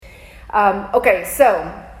Okay,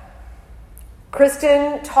 so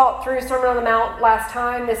Kristen taught through Sermon on the Mount last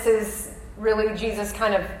time. This is really Jesus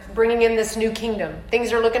kind of bringing in this new kingdom.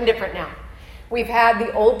 Things are looking different now. We've had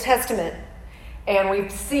the Old Testament, and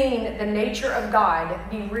we've seen the nature of God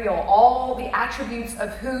be real. All the attributes of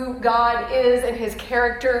who God is in his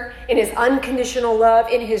character, in his unconditional love,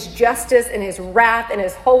 in his justice, in his wrath, in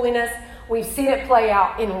his holiness. We've seen it play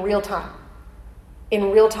out in real time.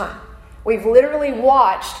 In real time. We've literally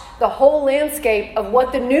watched the whole landscape of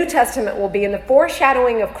what the New Testament will be in the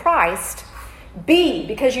foreshadowing of Christ be,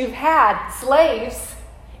 because you've had slaves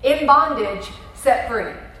in bondage set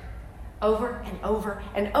free over and over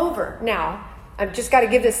and over. Now, I've just got to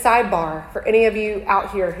give this sidebar for any of you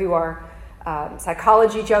out here who are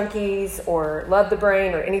psychology junkies or love the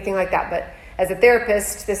brain or anything like that. But as a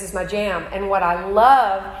therapist, this is my jam. And what I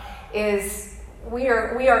love is we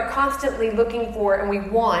are constantly looking for, and we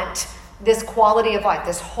want this quality of life,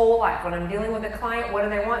 this whole life. When I'm dealing with a client, what do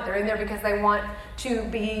they want? They're in there because they want to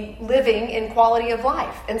be living in quality of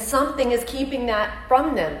life. And something is keeping that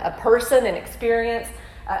from them. A person, an experience,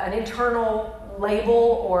 an internal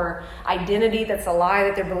label or identity that's a lie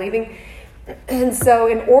that they're believing. And so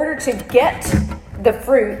in order to get the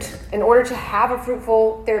fruit, in order to have a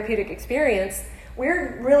fruitful therapeutic experience,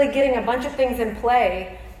 we're really getting a bunch of things in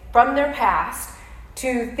play from their past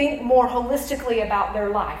to think more holistically about their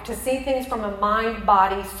life, to see things from a mind,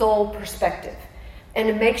 body, soul perspective, and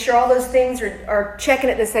to make sure all those things are checking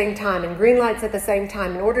at the same time and green lights at the same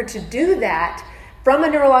time. In order to do that, from a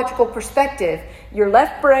neurological perspective, your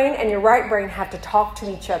left brain and your right brain have to talk to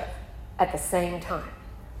each other at the same time.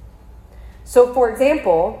 So, for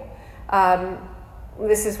example,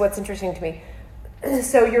 this is what's interesting to me.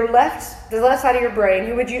 So the left side of your brain,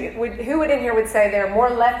 who would in here would say they're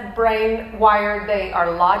more left brain wired? They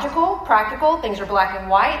are logical, practical. Things are black and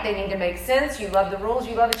white. They need to make sense. You love the rules.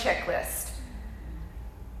 You love a checklist.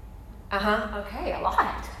 Okay, a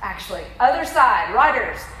lot, actually. Other side,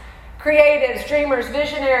 writers, creatives, dreamers,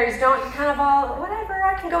 visionaries. Don't you kind of all, whatever,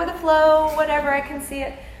 I can go with the flow, whatever, I can see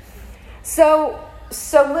it. So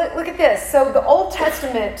look at this. So the Old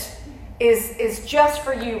Testament is just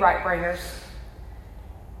for you, right-brainers.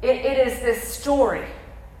 It is this story.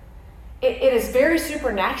 It is very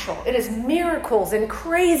supernatural. It is miracles and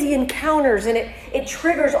crazy encounters, and it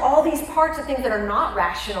triggers all these parts of things that are not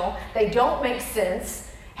rational. They don't make sense.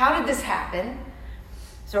 How did this happen?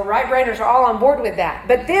 So right-brainers are all on board with that.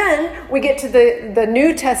 But then we get to the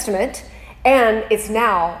New Testament, and it's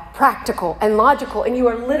now practical and logical, and you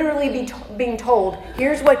are literally being told,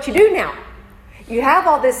 here's what you do now. You have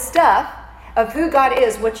all this stuff of who God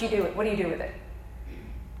is, what do you do with it?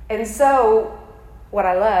 And so what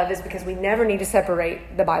I love is because we never need to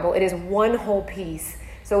separate the Bible. It is one whole piece.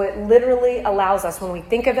 So it literally allows us, when we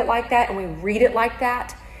think of it like that and we read it like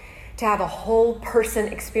that, to have a whole person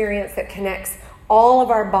experience that connects all of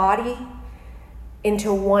our body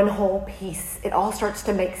into one whole piece. It all starts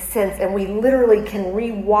to make sense, and we literally can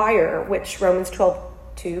rewire, which Romans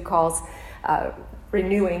 12:2 calls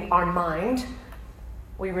renewing our mind.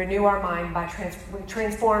 We renew our mind we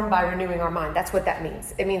transform by renewing our mind. That's what that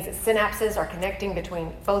means. It means that synapses are connecting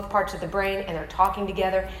between both parts of the brain, and they're talking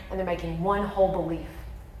together, and they're making one whole belief.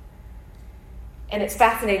 And it's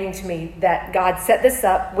fascinating to me that God set this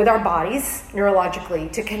up with our bodies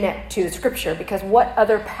neurologically to connect to Scripture, because what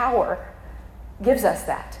other power gives us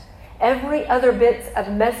that? Every other bit of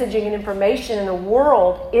messaging and information in the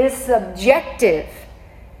world is subjective.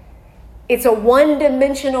 It's a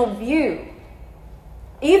one-dimensional view.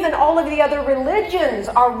 Even all of the other religions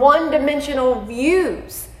are one-dimensional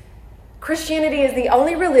views. Christianity is the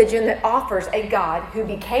only religion that offers a God who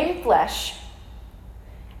became flesh,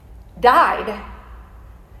 died,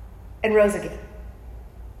 and rose again.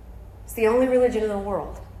 It's the only religion in the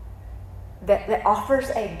world that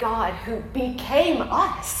offers a God who became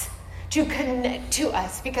us to connect to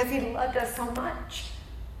us because he loved us so much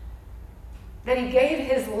that he gave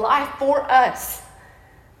his life for us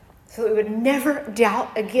so that we would never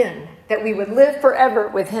doubt again that we would live forever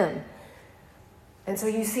with him. And so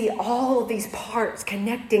you see all of these parts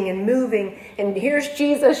connecting and moving, and here's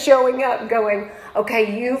Jesus showing up going,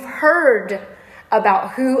 okay, you've heard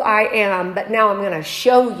about who I am, but now I'm going to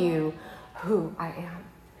show you who I am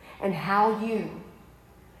and how you,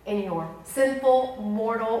 in your sinful,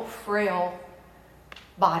 mortal, frail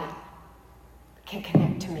body, can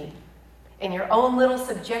connect to me in your own little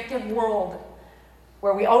subjective world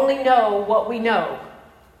where we only know what we know.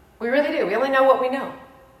 We really do. We only know what we know.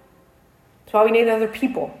 That's why we need other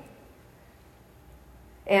people.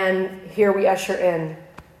 And here we usher in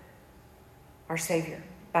our Savior.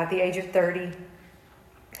 About the age of 30,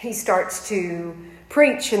 he starts to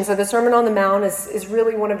preach. And so the Sermon on the Mount is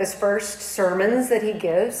really one of his first sermons that he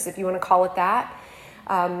gives, if you want to call it that.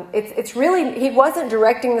 It's really, he wasn't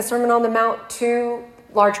directing the Sermon on the Mount to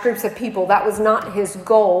large groups of people. That was not his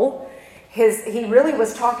goal. He really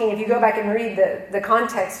was talking, if you go back and read the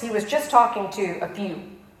context, he was just talking to a few.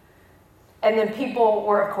 And then people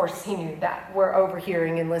were, of course, he knew that, were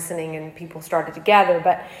overhearing and listening, and people started to gather.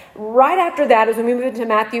 But right after that, as we move into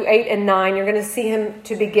Matthew 8 and 9, you're going to see him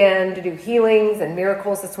to begin to do healings and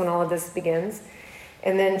miracles. That's when all of this begins.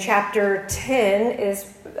 And then chapter 10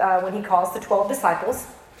 is when he calls the 12 disciples,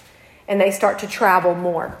 and they start to travel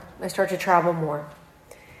more.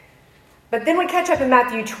 But then we catch up in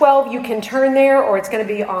Matthew 12. You can turn there, or it's going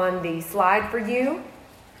to be on the slide for you.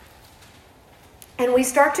 And we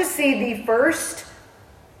start to see the first,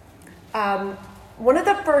 one of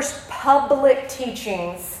the first public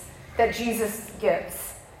teachings that Jesus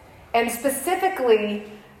gives. And specifically,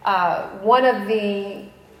 one of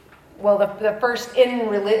the first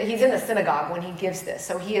he's in the synagogue when he gives this.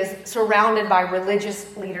 So he is surrounded by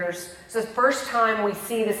religious leaders. So it's the first time we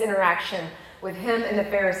see this interaction with him and the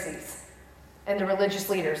Pharisees and the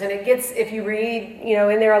religious leaders. And it gets, if you read,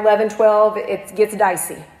 in there 11, 12, it gets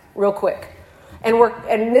dicey real quick. And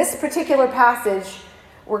in this particular passage,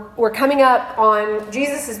 we're coming up on,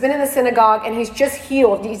 Jesus has been in the synagogue and he's just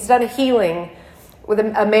healed. He's done a healing with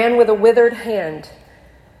a man with a withered hand.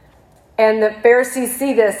 And the Pharisees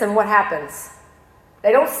see this, and what happens?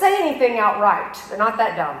 They don't say anything outright. They're not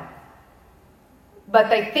that dumb. But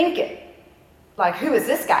they think it. Like, who is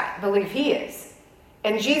this guy? Believe he is.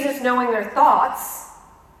 And Jesus, knowing their thoughts,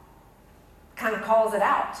 kind of calls it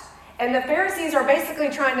out. And the Pharisees are basically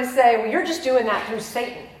trying to say, well, you're just doing that through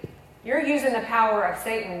Satan. You're using the power of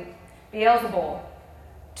Satan, Beelzebul,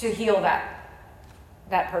 to heal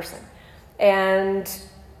that person. And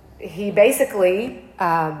he basically,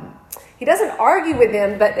 he doesn't argue with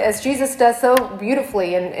them, but as Jesus does so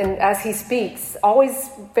beautifully and as he speaks, always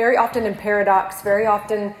very often in paradox, very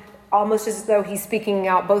often almost as though he's speaking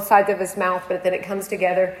out both sides of his mouth, but then it comes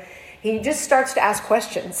together. He just starts to ask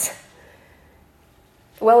questions.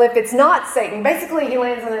 Well, if it's not Satan, basically he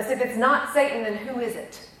lands on this, if it's not Satan, then who is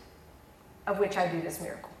it of which I do this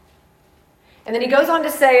miracle? And then he goes on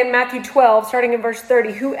to say in Matthew 12, starting in verse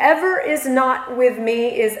 30, whoever is not with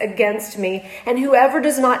me is against me, and whoever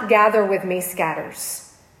does not gather with me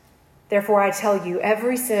scatters. Therefore I tell you,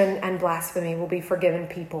 every sin and blasphemy will be forgiven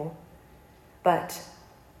people, but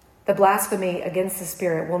the blasphemy against the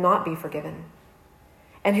Spirit will not be forgiven.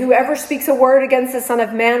 And whoever speaks a word against the Son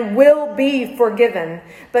of Man will be forgiven.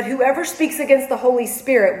 But whoever speaks against the Holy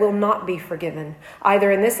Spirit will not be forgiven,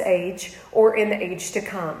 either in this age or in the age to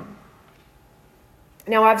come.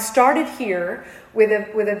 Now, I've started here with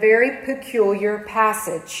a very peculiar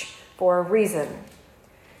passage for a reason.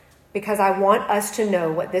 Because I want us to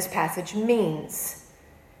know what this passage means.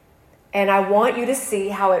 And I want you to see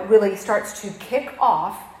how it really starts to kick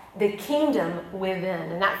off the kingdom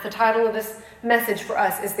within. And that's the title of this message for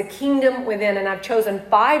us, is the kingdom within. And I've chosen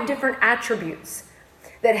 5 different attributes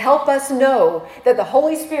that help us know that the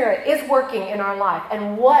Holy Spirit is working in our life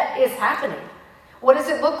and what is happening. What does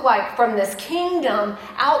it look like from this kingdom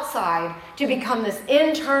outside to become this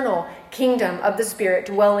internal kingdom of the Spirit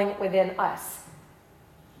dwelling within us?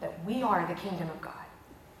 That we are the kingdom of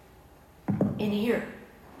God in here.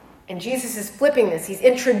 And Jesus is flipping this. He's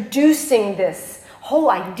introducing this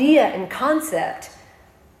whole idea and concept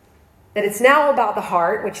that it's now about the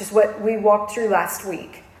heart, which is what we walked through last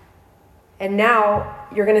week. And now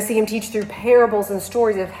you're going to see him teach through parables and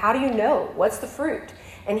stories of how do you know? What's the fruit?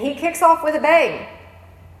 And he kicks off with a bang.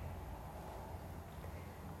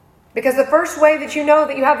 Because the first way that you know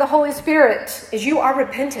that you have the Holy Spirit is you are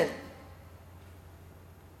repentant.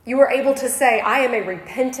 You are able to say, I am a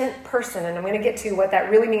repentant person. And I'm going to get to what that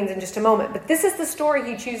really means in just a moment. But this is the story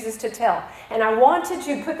he chooses to tell. And I wanted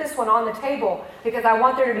to put this one on the table because I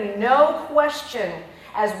want there to be no question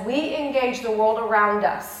as we engage the world around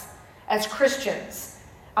us as Christians.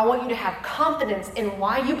 I want you to have confidence in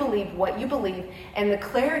why you believe what you believe and the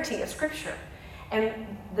clarity of Scripture.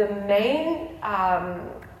 And the main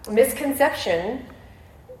misconception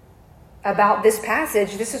about this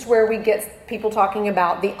passage, this is where we get people talking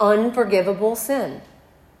about the unforgivable sin.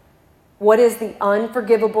 What is the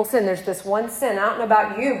unforgivable sin? There's this one sin. I don't know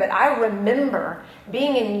about you, but I remember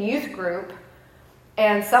being in youth group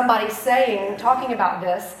and somebody talking about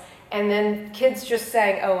this, and then kids just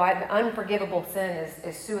saying, the unforgivable sin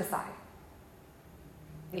is suicide.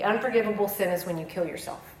 The unforgivable sin is when you kill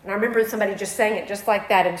yourself. And I remember somebody just saying it just like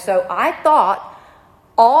that. And so I thought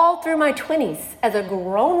all through my 20s as a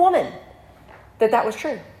grown woman that was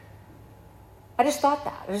true. I just thought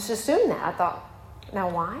that. I just assumed that. I thought, Now,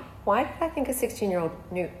 why? Why did I think a 16-year-old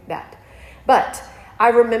knew that? But I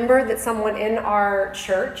remember that someone in our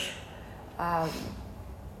church,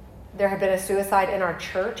 there had been a suicide in our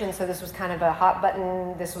church, and so this was kind of a hot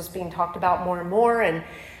button. This was being talked about more and more, and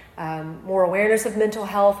more awareness of mental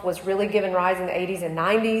health was really given rise in the 80s and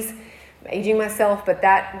 90s. I'm aging myself, but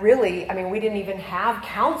that really, we didn't even have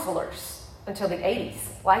counselors until the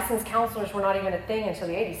 80s. Licensed counselors were not even a thing until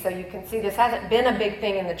the 80s. So you can see this hasn't been a big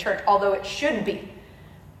thing in the church, although it should be,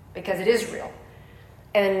 because it is real.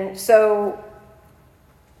 And so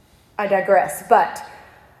I digress, but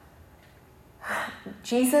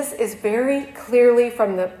Jesus is very clearly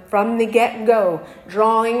from the get-go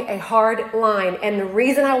drawing a hard line. And the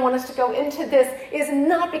reason I want us to go into this is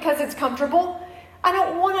not because it's comfortable. I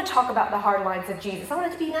don't want to talk about the hard lines of Jesus. I want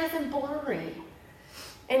it to be nice and blurry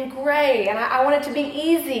and gray, and I want it to be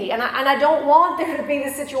easy. And I don't want there to be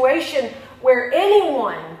the situation where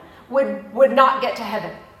anyone would not get to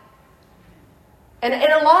heaven. And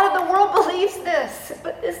a lot of the world believes this,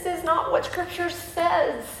 but this is not what Scripture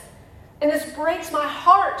says. And this breaks my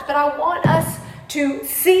heart, but I want us to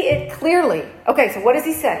see it clearly. Okay, so what does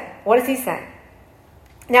he say? What does he say?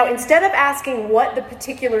 Now, instead of asking what the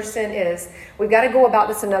particular sin is, we've got to go about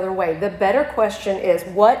this another way. The better question is,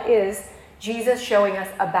 what is Jesus showing us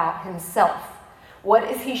about himself? What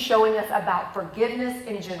is he showing us about forgiveness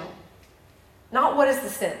in general? Not what is the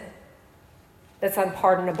sin that's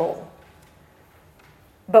unpardonable,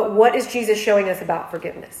 but what is Jesus showing us about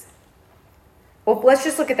forgiveness? Well, let's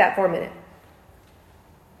just look at that for a minute.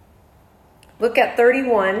 Look at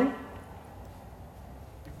 31a,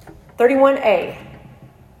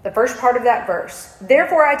 the first part of that verse.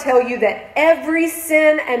 Therefore, I tell you that every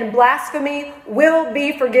sin and blasphemy will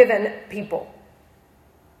be forgiven people.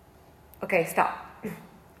 Okay, stop.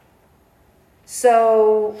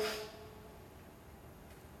 So,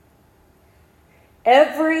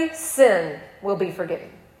 every sin will be forgiven.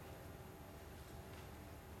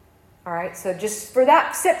 All right, so just for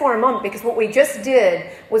that, sit for a moment, because what we just did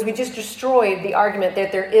was we just destroyed the argument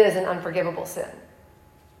that there is an unforgivable sin.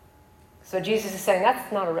 So Jesus is saying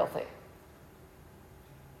that's not a real thing.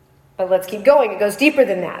 But let's keep going. It goes deeper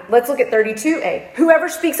than that. Let's look at 32a. Whoever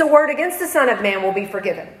speaks a word against the Son of Man will be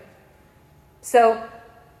forgiven. So,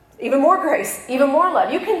 even more grace, even more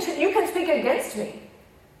love. You can speak against me.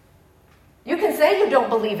 You can say you don't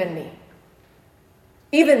believe in me.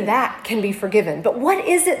 Even that can be forgiven. But what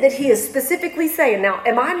is it that he is specifically saying? Now,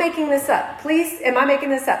 am I making this up? Please, am I making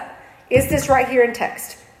this up? Is this right here in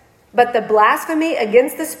text? But the blasphemy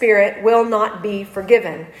against the Spirit will not be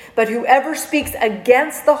forgiven. But whoever speaks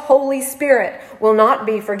against the Holy Spirit will not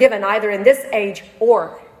be forgiven, either in this age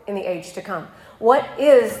or in the age to come. What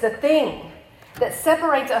is the thing that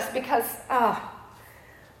separates us? Because,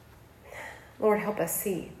 Lord, help us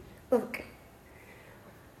see. Look.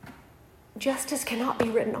 Justice cannot be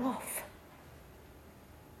written off.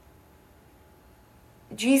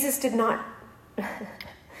 Jesus did not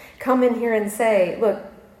come in here and say, look,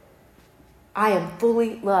 I am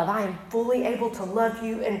fully love. I am fully able to love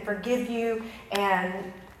you and forgive you,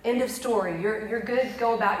 and end of story. You're good.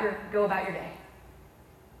 Go about your day.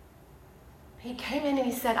 He came in and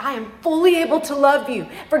he said, I am fully able to love you,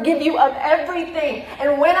 forgive you of everything.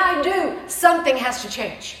 And when I do, something has to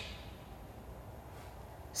change.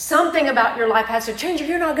 Something about your life has to change, or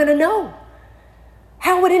you're not going to know.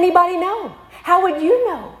 How would anybody know? How would you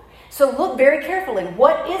know? So look very carefully.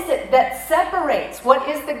 What is it that separates? What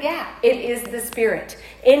is the gap? It is the Spirit.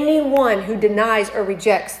 Anyone who denies or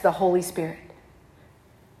rejects the Holy Spirit.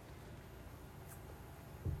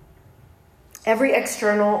 Every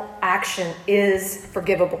external action is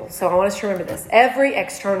forgivable. So I want us to remember this. Every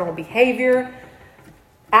external behavior,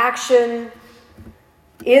 action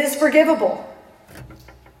is forgivable.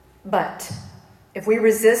 But if we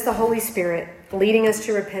resist the Holy Spirit leading us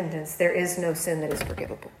to repentance, there is no sin that is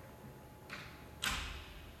forgivable.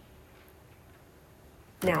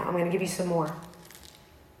 Now, I'm going to give you some more,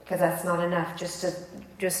 because that's not enough just to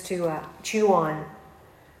chew on.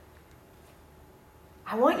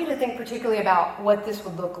 I want you to think particularly about what this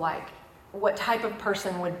would look like. What type of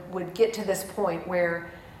person would get to this point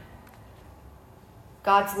where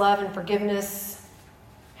God's love and forgiveness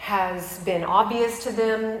has been obvious to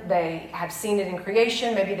them. They have seen it in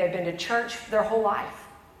creation. Maybe they've been to church their whole life,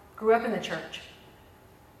 grew up in the church.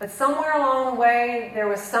 But somewhere along the way, there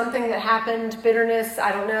was something that happened, bitterness,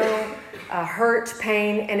 I don't know, hurt,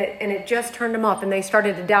 pain, and it just turned them off. And they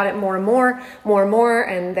started to doubt it more and more,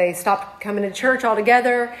 and they stopped coming to church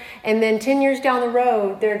altogether. And then 10 years down the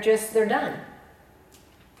road, they're done.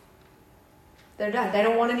 They're done. They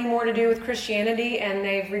don't want any more to do with Christianity, and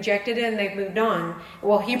they've rejected it, and they've moved on.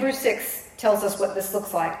 Well, Hebrews 6 tells us what this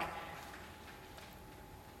looks like.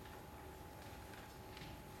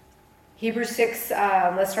 Hebrews 6,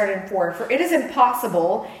 let's start in 4. For it is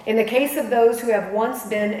impossible in the case of those who have once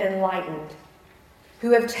been enlightened,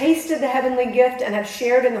 who have tasted the heavenly gift and have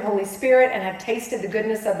shared in the Holy Spirit and have tasted the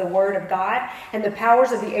goodness of the Word of God and the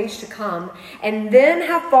powers of the age to come, and then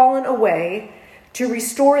have fallen away, to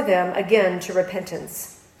restore them again to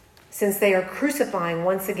repentance, since they are crucifying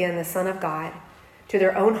once again the Son of God to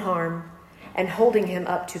their own harm and holding him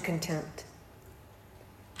up to contempt.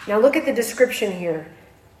 Now look at the description here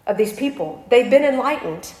of these people. They've been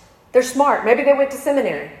enlightened. They're smart. Maybe they went to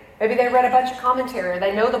seminary. Maybe they read a bunch of commentary.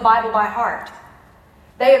 They know the Bible by heart.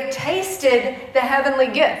 They have tasted the heavenly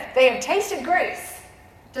gift. They have tasted grace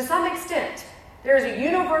to some extent. There is a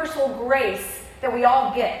universal grace that we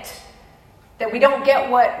all get, that we don't get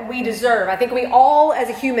what we deserve. I think we all, as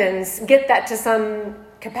humans, get that to some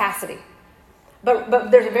capacity. But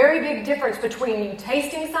there's a very big difference between you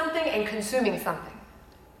tasting something and consuming something.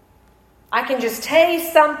 I can just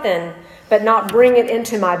taste something, but not bring it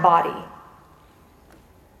into my body.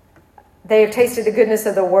 They have tasted the goodness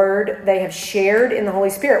of the Word. They have shared in the Holy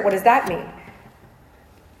Spirit. What does that mean?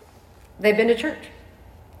 They've been to church.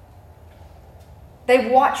 They've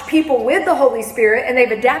watched people with the Holy Spirit, and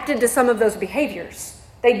they've adapted to some of those behaviors.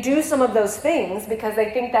 They do some of those things because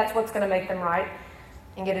they think that's what's going to make them right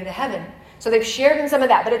and get into heaven. So they've shared in some of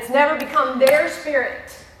that, but it's never become their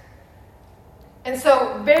spirit. And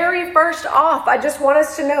so, very first off, I just want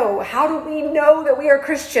us to know, how do we know that we are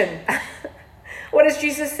Christian? What is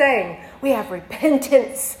Jesus saying? We have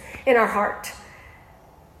repentance in our heart.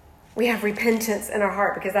 We have repentance in our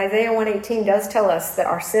heart, because Isaiah 1:18 does tell us that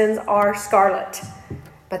our sins are scarlet,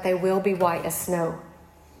 but they will be white as snow.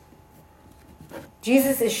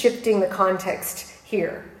 Jesus is shifting the context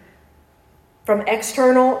here from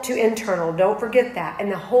external to internal. Don't forget that.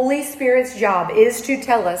 And the Holy Spirit's job is to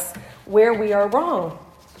tell us where we are wrong.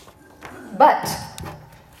 But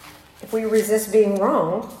if we resist being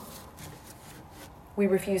wrong, we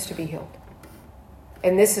refuse to be healed.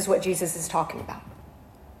 And this is what Jesus is talking about.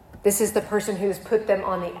 This is the person who has put them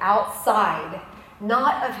on the outside,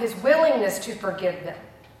 not of his willingness to forgive them,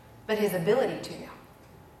 but his ability to now.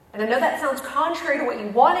 And I know that sounds contrary to what you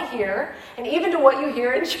want to hear, and even to what you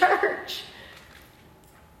hear in church.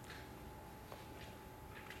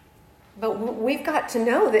 But we've got to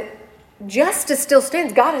know that justice still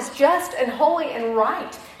stands. God is just and holy and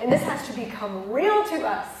right. And this has to become real to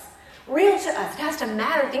us. Real to us. It has to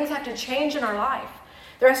matter. Things have to change in our life.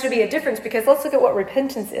 There has to be a difference, because let's look at what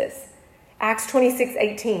repentance is. Acts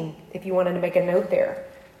 26:18, if you wanted to make a note there.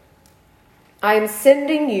 I am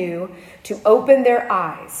sending you to open their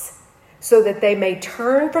eyes so that they may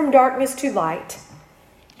turn from darkness to light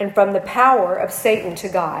and from the power of Satan to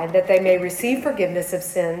God, that they may receive forgiveness of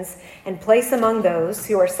sins and place among those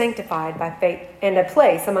who are sanctified by faith, and a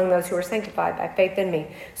place among those who are sanctified by faith in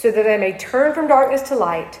me, so that they may turn from darkness to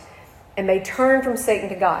light and may turn from Satan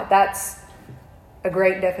to God. That's a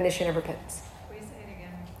great definition of repentance. Can we say it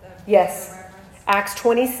again? Yes. Acts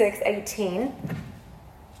 26:18.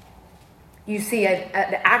 You see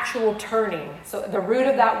the actual turning. So the root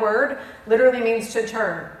of that word literally means to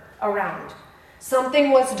turn around. Something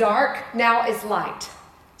was dark, now is light.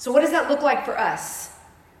 So what does that look like for us?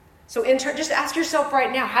 So just ask yourself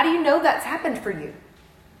right now, how do you know that's happened for you?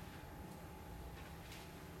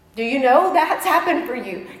 Do you know that's happened for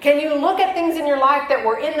you? Can you look at things in your life that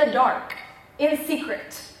were in the dark, in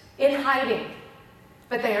secret, in hiding,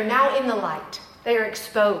 but they are now in the light? They are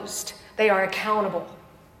exposed. They are accountable.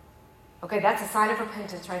 Okay, that's a sign of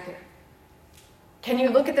repentance right there. Can you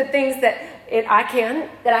look at the things that I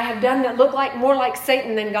have done that look more like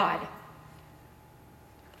Satan than God?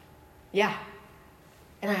 Yeah.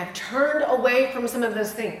 And I have turned away from some of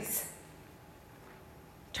those things.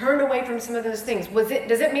 Turned away from some of those things.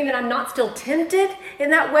 Does it mean that I'm not still tempted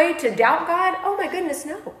in that way to doubt God? Oh my goodness,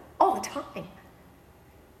 no. All the time.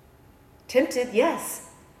 Tempted, yes.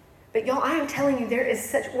 But y'all, I am telling you, there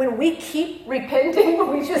is when we keep repenting,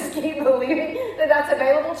 when we just keep believing that that's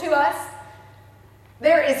available to us,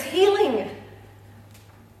 there is healing.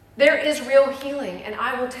 There is real healing. And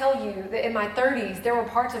I will tell you that in my 30s, there were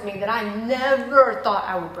parts of me that I never thought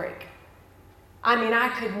I would break. I mean, I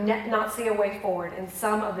could not see a way forward in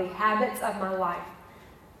some of the habits of my life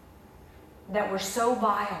that were so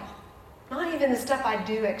vile. Not even the stuff I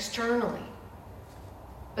do externally,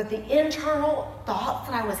 but the internal thoughts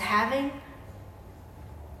that I was having.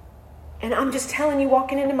 And I'm just telling you,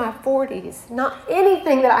 walking into my 40s, not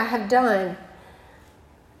anything that I have done,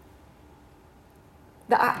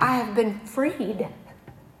 that I have been freed.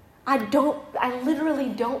 I literally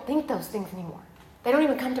don't think those things anymore. They don't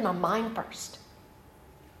even come to my mind first.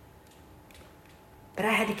 But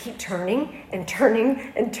I had to keep turning and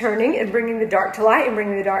turning and turning and bringing the dark to light and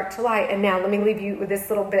bringing the dark to light. And now let me leave you with this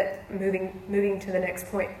little bit, moving to the next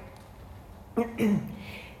point.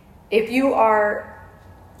 If you are,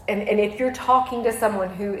 and if you're talking to someone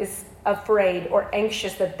who is afraid or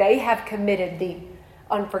anxious that they have committed the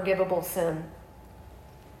unforgivable sin,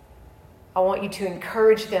 I want you to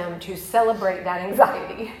encourage them to celebrate that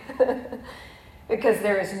anxiety. Because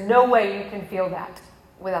there is no way you can feel that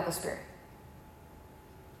without the Spirit.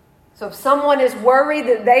 So if someone is worried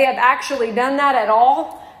that they have actually done that at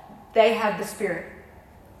all, they have the Spirit.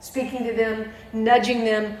 Speaking to them, nudging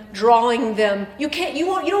them, drawing them. You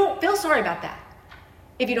don't feel sorry about that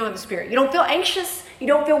if you don't have the Spirit. You don't feel anxious. You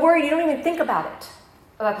don't feel worried. You don't even think about it,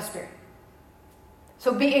 about the Spirit.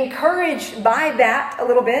 So be encouraged by that a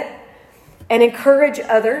little bit and encourage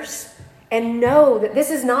others. And know that this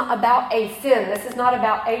is not about a sin. This is not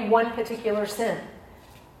about a one particular sin.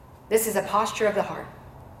 This is a posture of the heart.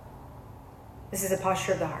 This is a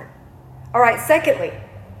posture of the heart. All right, second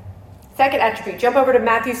attribute. Jump over to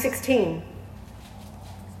Matthew 16.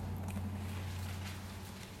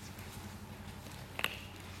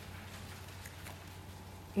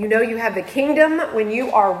 You know you have the kingdom when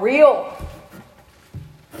you are real.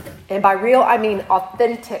 And by real, I mean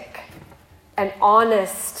authentic and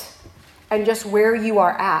honest. And just where you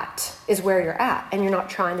are at is where you're at. And you're not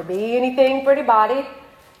trying to be anything for anybody.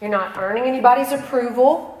 You're not earning anybody's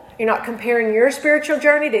approval. You're not comparing your spiritual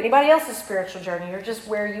journey to anybody else's spiritual journey. You're just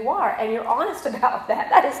where you are. And you're honest about that.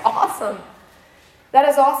 That is awesome. That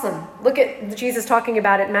is awesome. Look at Jesus talking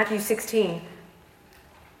about it in Matthew 16.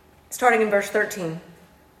 Starting in verse 13.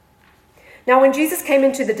 Now when Jesus came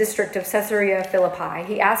into the district of Caesarea Philippi,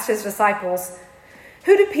 he asked his disciples,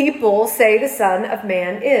 "Who do people say the Son of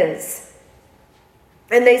Man is?"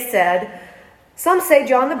 And they said, "Some say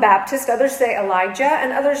John the Baptist, others say Elijah,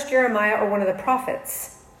 and others Jeremiah or one of the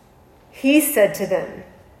prophets." He said to them,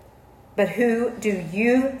 "But who do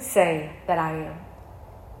you say that I am?"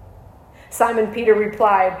 Simon Peter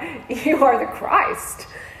replied, "You are the Christ,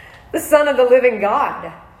 the Son of the living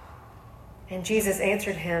God." And Jesus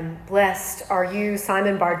answered him, "Blessed are you,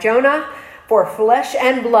 Simon Bar-Jonah, for flesh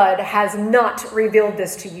and blood has not revealed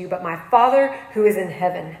this to you, but my Father who is in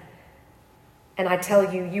heaven. And I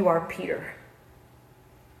tell you, you are Peter.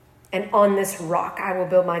 And on this rock I will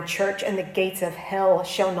build my church, and the gates of hell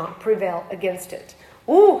shall not prevail against it."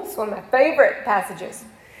 Ooh, it's one of my favorite passages.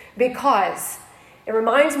 Because it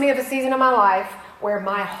reminds me of a season of my life where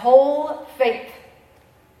my whole faith,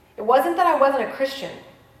 it wasn't that I wasn't a Christian.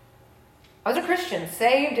 I was a Christian,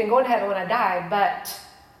 saved and going to heaven when I died, but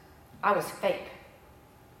I was fake.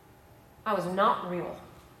 I was not real.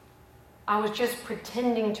 I was just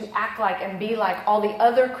pretending to act like and be like all the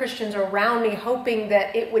other Christians around me, hoping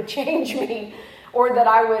that it would change me or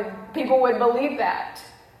that people would believe that.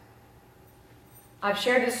 I've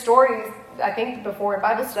shared this story, I think, before in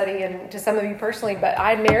Bible study and to some of you personally, but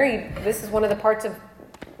this is one of the parts of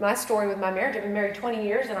my story with my marriage. I've been married 20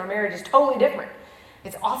 years and our marriage is totally different.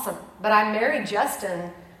 It's awesome. But I married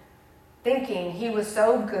Justin thinking he was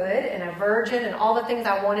so good and a virgin and all the things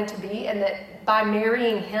I wanted to be, and that by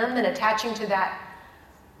marrying him and attaching to that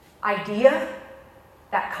idea,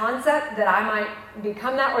 that concept, that I might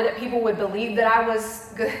become that, or that people would believe that I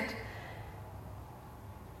was good.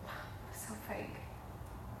 So fake.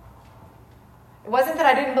 It wasn't that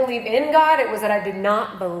I didn't believe in God, it was that I did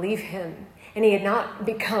not believe him, and he had not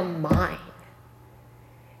become mine.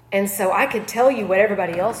 And so I could tell you what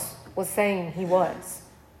everybody else was saying he was.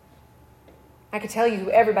 I could tell you who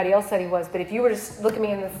everybody else said he was, but if you were to look at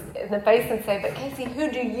me in the face and say, "But Casey, who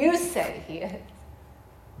do you say he is?"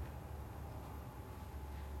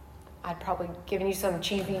 I'd probably given you some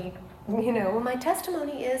cheesy, well, my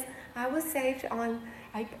testimony is I was saved on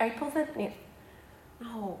April the...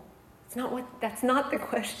 No, that's not the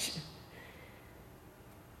question.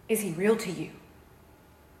 Is he real to you?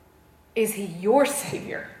 Is he your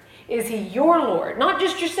Savior? Is he your Lord? Not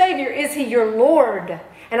just your Savior, is he your Lord?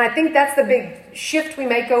 And I think that's the big shift we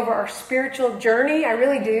make over our spiritual journey. I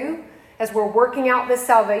really do. As we're working out this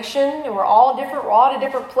salvation, and we're all different, we're all at a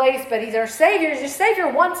different place, but he's our Savior. He's your Savior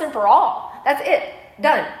once and for all. That's it.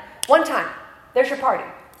 Done. One time. There's your party.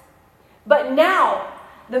 But now,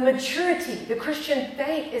 the maturity, the Christian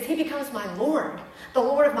faith is he becomes my Lord, the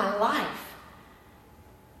Lord of my life.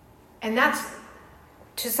 And that's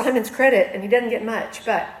to Simon's credit, and he doesn't get much,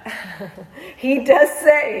 but he does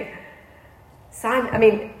say,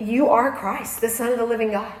 Simon, you are Christ, the Son of the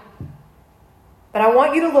living God. But I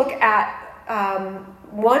want you to look at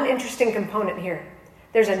one interesting component here.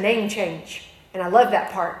 There's a name change, and I love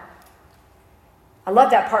that part. I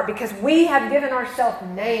love that part because we have given ourselves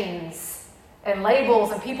names and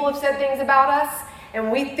labels, and people have said things about us,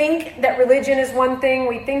 and we think that religion is one thing,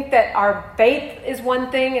 we think that our faith is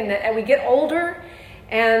one thing, and that we get older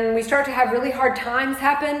and we start to have really hard times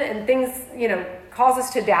happen, and things, cause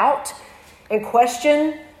us to doubt and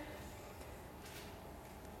question.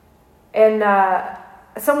 And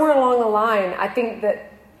somewhere along the line, I think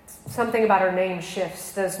that something about our name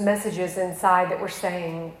shifts. Those messages inside that we're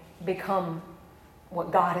saying become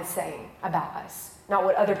what God is saying about us. Not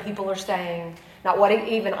what other people are saying, not what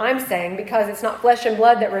even I'm saying, because it's not flesh and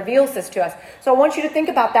blood that reveals this to us. So I want you to think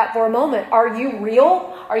about that for a moment. Are you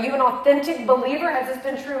real? Are you an authentic believer? Has this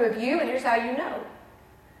been true of you? And here's how you know.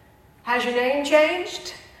 Has your name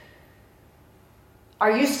changed?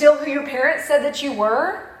 Are you still who your parents said that you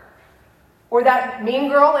were? Or that mean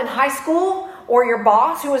girl in high school? Or your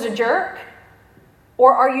boss who was a jerk?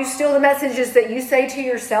 Or are you still the messages that you say to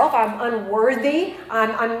yourself? I'm unworthy.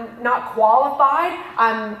 I'm not qualified.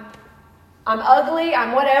 I'm ugly.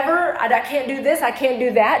 I'm whatever. I can't do this. I can't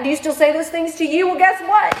do that. Do you still say those things to you? Well, guess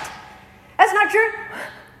what? That's not true.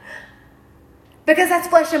 Because that's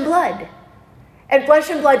flesh and blood. And flesh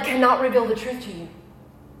and blood cannot reveal the truth to you.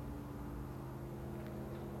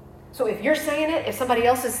 So if you're saying it, if somebody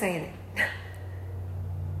else is saying it,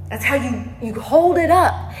 that's how you hold it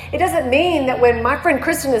up. It doesn't mean that when my friend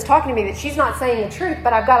Kristen is talking to me that she's not saying the truth,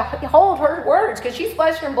 but I've got to hold her words because she's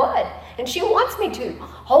flesh and blood. And she wants me to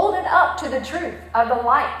hold it up to the truth of the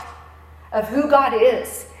light of who God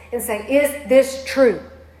is and say, is this true?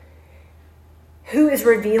 Who is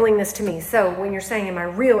revealing this to me? So when you're saying, am I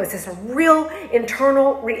real? Is this a real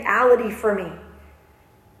internal reality for me?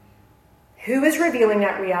 Who is revealing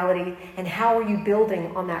that reality, and how are you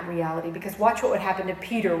building on that reality? Because watch what would happen to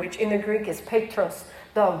Peter, which in the Greek is Petros,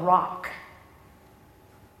 the rock.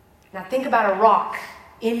 Now think about a rock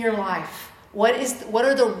in your life. What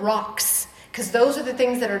are the rocks? Because those are the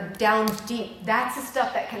things that are down deep. That's the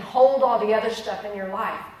stuff that can hold all the other stuff in your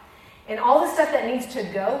life. And all the stuff that needs to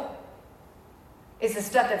go is the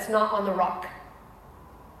stuff that's not on the rock.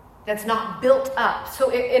 That's not built up.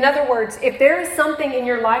 So in other words, if there is something in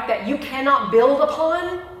your life that you cannot build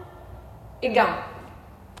upon, it's gone.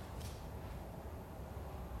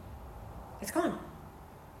 It's gone.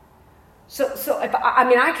 So if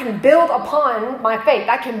I can build upon my faith.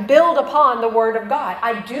 I can build upon the Word of God.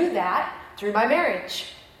 I do that through my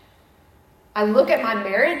marriage. I look at my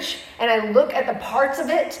marriage and I look at the parts of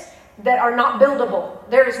it that are not buildable.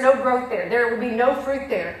 There is no growth there. There will be no fruit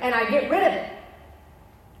there. And I get rid of it.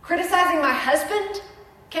 Criticizing my husband,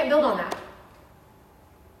 can't build on that.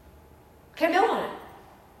 Can't build on it.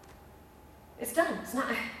 It's done. It's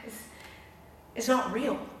not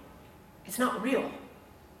real. It's not real.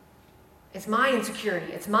 It's my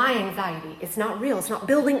insecurity. It's my anxiety. It's not real. It's not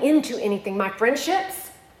building into anything. My friendships,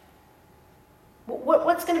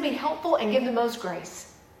 what's going to be helpful and give the most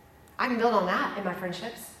grace? I can build on that in my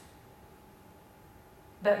friendships.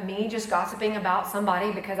 But me just gossiping about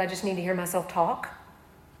somebody because I just need to hear myself talk,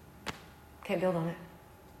 can't build on it.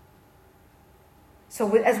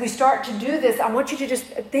 So as we start to do this, I want you to just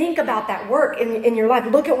think about that work in your life.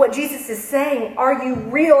 Look at what Jesus is saying. Are you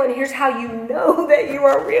real? And here's how you know that you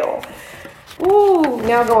are real. Ooh,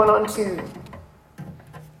 now going on to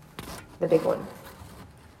the big one.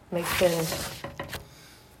 May spend.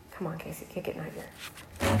 Come on, Casey, kick it right here.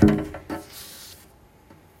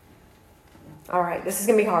 All right, this is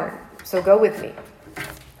going to be hard, so go with me.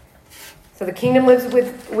 So the kingdom lives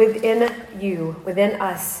within you, within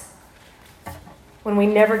us. When we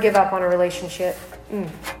never give up on a relationship.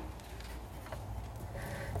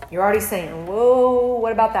 You're already saying, whoa,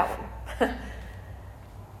 what about that one?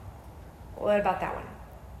 What about that one?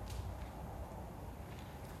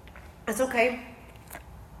 That's okay.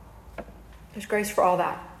 There's grace for all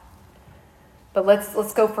that. But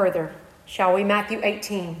let's go further, shall we? Matthew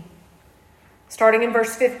 18. Starting in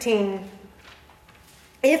verse 15.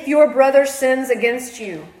 If your brother sins against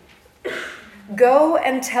you, go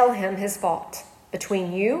and tell him his fault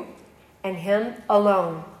between you and him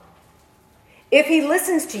alone. If he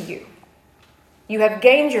listens to you, you have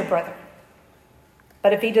gained your brother.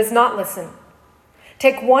 But if he does not listen,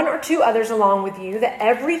 take one or two others along with you, that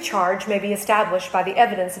every charge may be established by the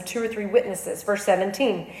evidence of 2 or 3 witnesses. Verse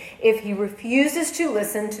 17. If he refuses to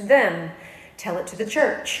listen to them, tell it to the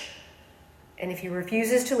church. And if he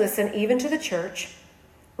refuses to listen even to the church,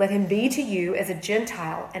 let him be to you as a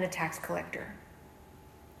Gentile and a tax collector.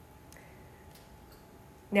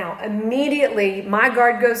 Now, immediately, my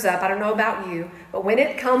guard goes up. I don't know about you, but when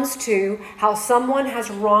it comes to how someone has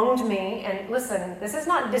wronged me, and listen, this is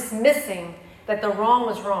not dismissing that the wrong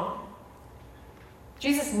was wrong.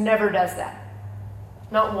 Jesus never does that.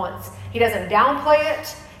 Not once. He doesn't downplay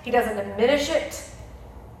it. He doesn't diminish it.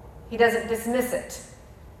 He doesn't dismiss it.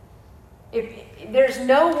 If there's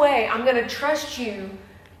no way I'm going to trust you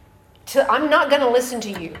I'm not going to listen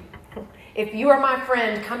to you. If you are my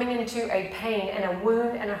friend coming into a pain and a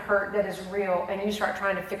wound and a hurt that is real, and you start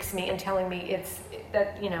trying to fix me and telling me it's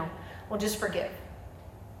that, well, just forgive.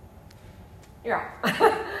 You're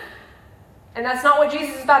out. And that's not what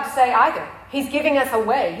Jesus is about to say either. He's giving us a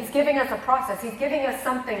way. He's giving us a process. He's giving us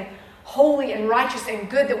something holy and righteous and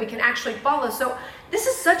good that we can actually follow. So this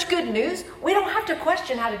is such good news. We don't have to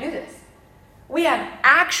question how to do this. We have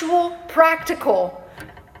actual, practical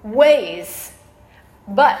ways,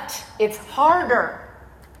 but it's harder.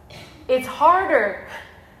 It's harder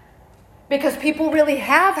because people really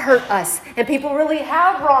have hurt us and people really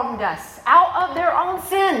have wronged us out of their own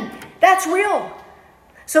sin. That's real.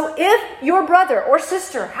 So if your brother or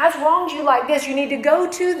sister has wronged you like this, you need to go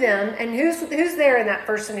to them. And who's there in that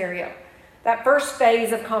first scenario? That first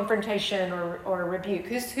phase of confrontation or rebuke.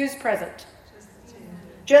 Who's present?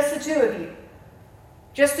 Just the two of you.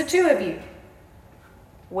 Just the two of you.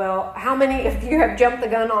 Well, how many of you have jumped the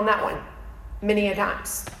gun on that one? Many a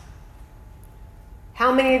times.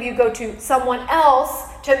 How many of you go to someone else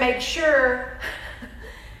to make sure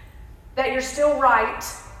that you're still right?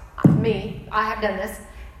 Me, I have done this.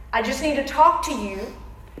 I just need to talk to you,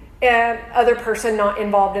 other person not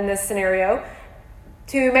involved in this scenario,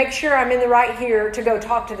 to make sure I'm in the right here to go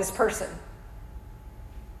talk to this person.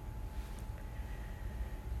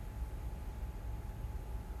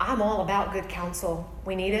 I'm all about good counsel.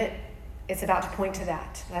 We need it. It's about to point to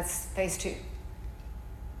that. That's phase 2.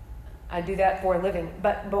 I do that for a living.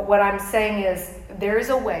 But what I'm saying is there is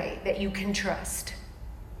a way that you can trust.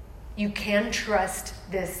 You can trust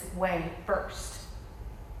this way first.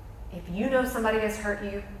 If you know somebody has hurt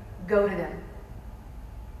you, go to them.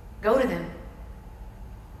 Go to them.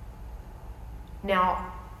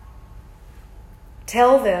 Now,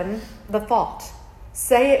 tell them the fault.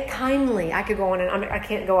 Say it kindly. I could go on and I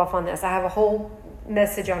can't go off on this. I have a whole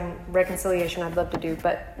message on reconciliation I'd love to do,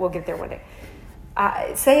 but we'll get there one day.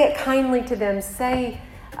 Say it kindly to them. Say,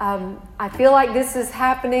 I feel like this is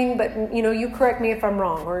happening, but you correct me if I'm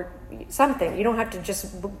wrong, or something. You don't have to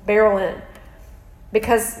just barrel in.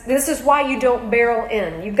 Because this is why you don't barrel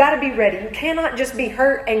in. You've got to be ready. You cannot just be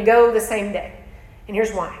hurt and go the same day. And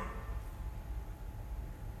here's why.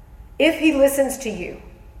 If he listens to you,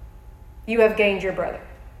 you have gained your brother.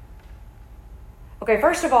 Okay,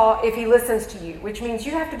 first of all, if he listens to you, which means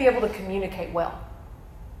you have to be able to communicate well.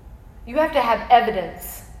 You have to have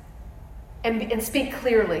evidence and speak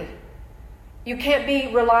clearly. You can't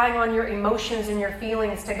be relying on your emotions and your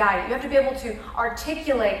feelings to guide it. You have to be able to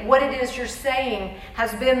articulate what it is you're saying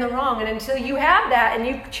has been the wrong. And until you have that and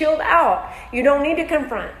you've chilled out, you don't need to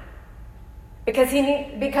confront.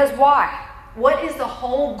 Because why? What is the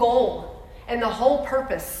whole goal and the whole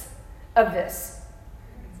purpose of this?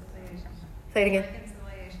 Say it again.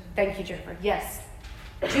 Thank you, Jennifer. Yes.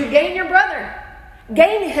 To gain your brother.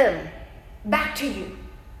 Gain him back to you.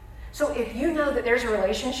 So if you know that there's a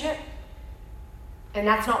relationship and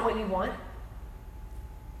that's not what you want,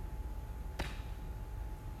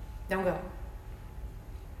 don't go.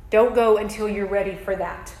 Don't go until you're ready for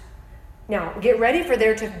that. Now, get ready for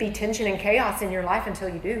there to be tension and chaos in your life until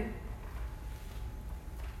you do.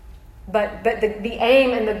 But the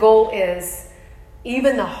aim and the goal is,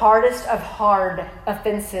 even the hardest of hard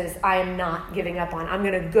offenses, I am not giving up on. I'm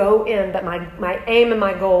going to go in, but my aim and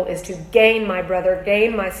my goal is to gain my brother,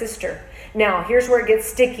 gain my sister. Now, here's where it gets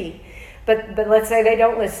sticky. But let's say they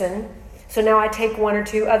don't listen. So now I take one or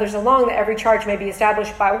two others along, that every charge may be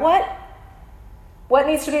established by what? What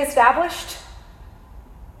needs to be established?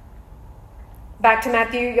 Back to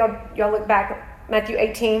Matthew. Y'all look back. Matthew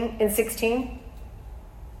 18 and 16.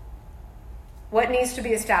 What needs to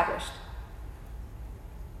be established?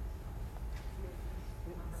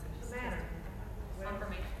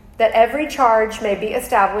 That every charge may be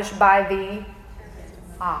established by the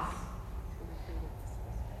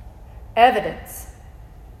evidence.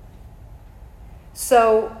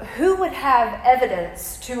 So who would have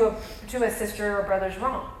evidence to a sister or brother's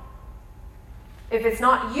wrong? If it's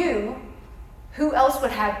not you, who else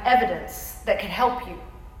would have evidence that can help you?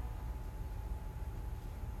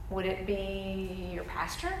 Would it be your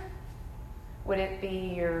pastor? Would it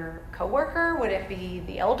be your coworker? Would it be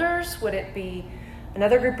the elders? Would it be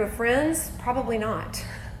another group of friends? Probably not.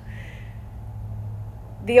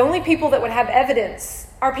 The only people that would have evidence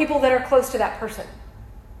are people that are close to that person.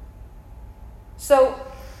 So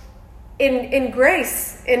in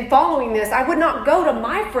grace, in following this, I would not go to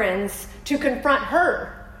my friends to confront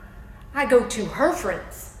her. I go to her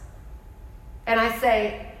friends. and I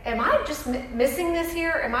say, am I just missing this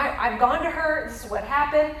here? I've gone to her, this is what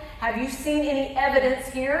happened. Have you seen any evidence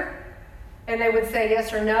here? And they would say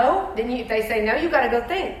yes or no. Then if they say no, you got to go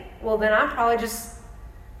think. Well, then I'm probably just,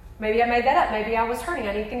 maybe I made that up. Maybe I was hurting.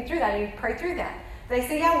 I need to think through that. I need to pray through that. They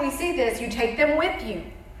say, yeah, we see this. You take them with you.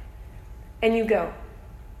 And you go.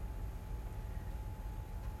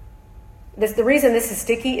 The reason this is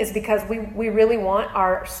sticky is because we really want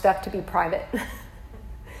our stuff to be private.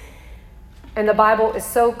 And the Bible is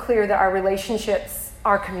so clear that our relationships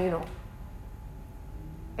are communal.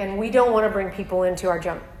 And we don't want to bring people into our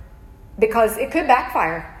junk because it could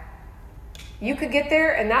backfire. You could get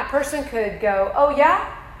there and that person could go, oh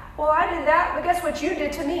yeah? Well, I did that, but guess what you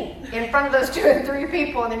did to me? In front of those 2 and 3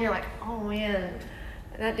 people. And then you're like, oh man,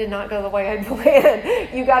 that did not go the way I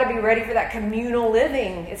planned. You got to be ready for that communal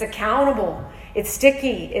living. It's accountable. It's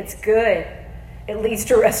sticky. It's good. It leads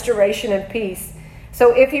to restoration and peace.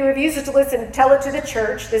 So if he refuses to listen, tell it to the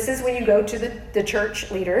church. This is when you go to the church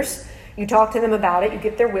leaders. You talk to them about it. You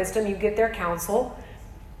get their wisdom. You get their counsel.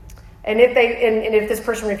 And if this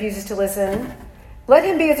person refuses to listen, let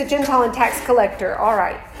him be as a Gentile and tax collector. All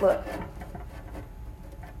right, look.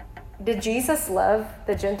 Did Jesus love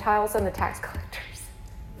the Gentiles and the tax collectors?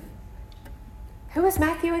 Who is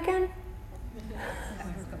Matthew again?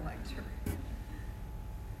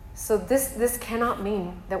 So this cannot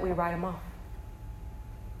mean that we write them off.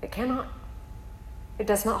 It cannot. It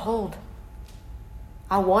does not hold.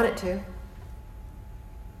 I want it to.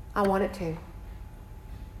 I want it to.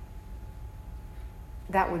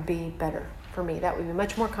 That would be better for me. That would be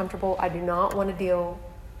much more comfortable. I do not want to deal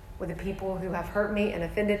with the people who have hurt me and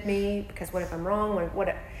offended me because what if I'm wrong?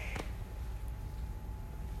 What?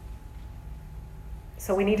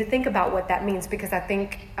 So we need to think about what that means because I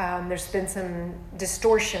think there's been some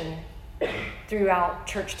distortion throughout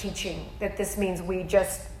church teaching that this means we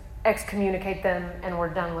just excommunicate them and we're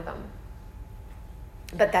done with them.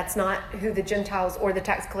 But that's not who the Gentiles or the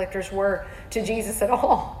tax collectors were to Jesus at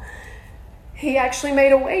all. He actually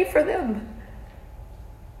made a way for them.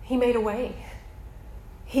 He made a way.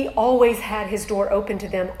 He always had his door open to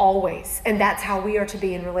them, always. And that's how we are to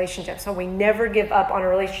be in relationships. So we never give up on a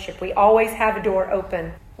relationship. We always have a door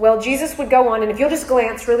open. Well, Jesus would go on, and if you'll just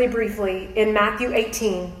glance really briefly in Matthew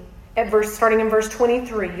 18, starting in verse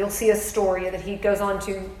 23, you'll see a story that he goes on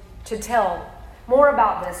to tell more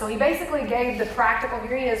about this. So he basically gave the practical,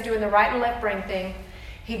 here he is doing the right and left brain thing.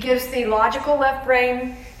 He gives the logical left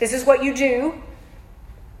brain, this is what you do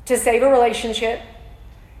to save a relationship.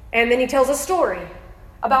 And then he tells a story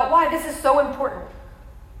about why this is so important.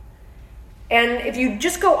 And if you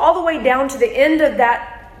just go all the way down to the end of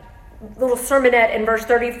that little sermonette in verse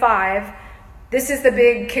 35, this is the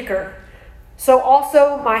big kicker. So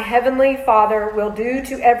also my heavenly Father will do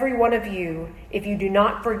to every one of you if you do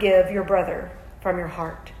not forgive your brother from your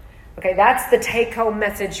heart. Okay, that's the take-home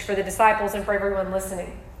message for the disciples and for everyone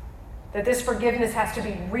listening. That this forgiveness has to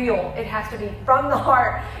be real. It has to be from the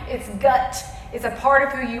heart. It's gut. It's a part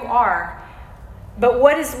of who you are. But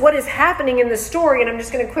what is happening in the story, and I'm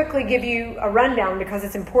just going to quickly give you a rundown because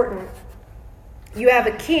it's important. You have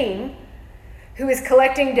a king who is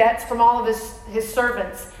collecting debts from all of his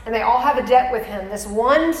servants, and they all have a debt with him. This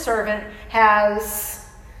one servant has,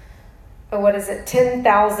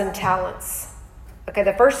 10,000 talents. Okay,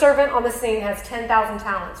 the first servant on the scene has 10,000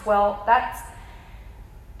 talents. Well, that's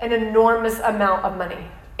an enormous amount of money.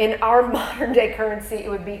 In our modern day currency, it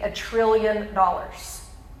would be $1 trillion.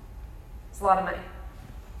 It's a lot of money.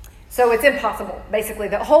 So it's impossible. Basically,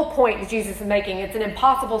 the whole point that Jesus is making, it's an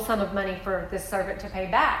impossible sum of money for this servant to pay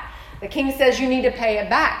back. The king says you need to pay it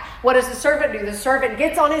back. What does the servant do? The servant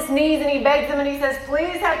gets on his knees and he begs him and he says,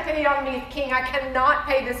 please have pity on me, king. I cannot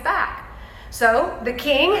pay this back. So the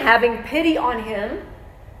king, having pity on him,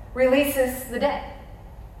 releases the debt.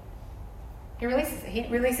 He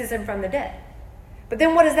releases him from the debt. But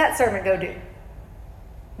then what does that servant go do?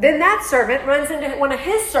 Then that servant runs into one of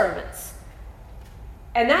his servants.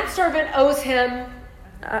 And that servant owes him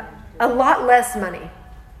a lot less money.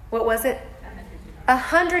 What was it?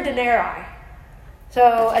 100 denarii.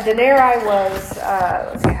 So a denarii was,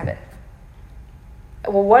 let's see, I have it.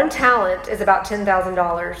 Well, one talent is about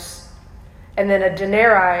 $10,000. And then a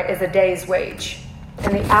denarii is a day's wage.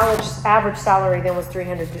 And the average salary then was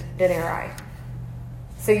 300 denarii.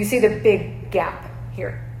 So you see the big gap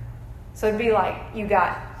here. So it'd be like you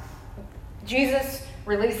got Jesus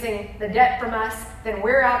releasing the debt from us, then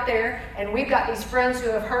we're out there and we've got these friends who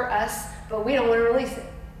have hurt us, but we don't want to release it.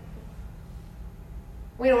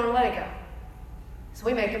 We don't want to let it go. So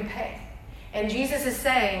we make them pay. And Jesus is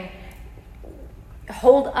saying,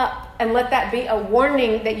 hold up and let that be a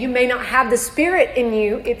warning that you may not have the Spirit in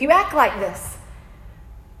you if you act like this.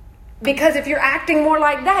 Because if you're acting more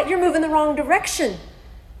like that, you're moving the wrong direction.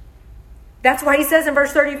 That's why he says in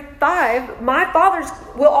verse 35, my Father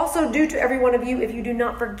will also do to every one of you if you do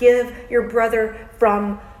not forgive your brother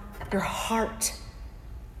from your heart.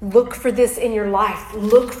 Look for this in your life.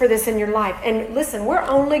 Look for this in your life. And listen, we're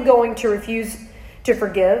only going to refuse to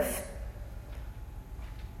forgive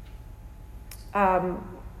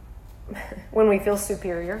when we feel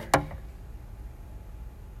superior.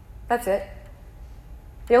 That's it.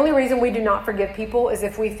 The only reason we do not forgive people is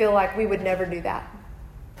if we feel like we would never do that.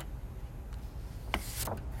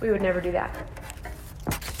 We would never do that.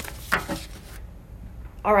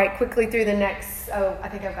 All right, quickly through the next. Oh, I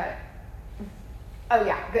think I've got it. Oh,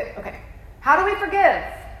 yeah, good. Okay. How do we forgive?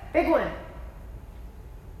 Big one.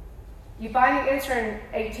 You find the answer in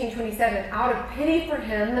 1827. Out of pity for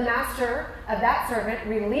him, the master of that servant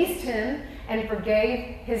released him and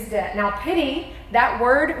forgave his debt. Now, pity, that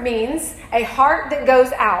word means a heart that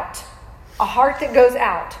goes out. A heart that goes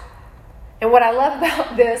out. And what I love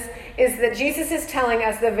about this is that Jesus is telling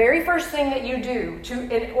us the very first thing that you do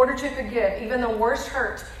in order to forgive, even the worst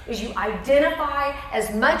hurt, is you identify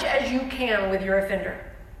as much as you can with your offender.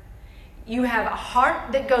 You have a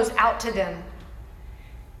heart that goes out to them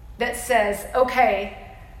that says, okay,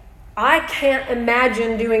 I can't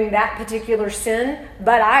imagine doing that particular sin,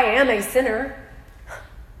 but I am a sinner.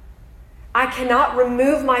 I cannot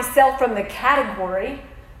remove myself from the category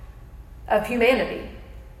of humanity.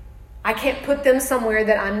 I can't put them somewhere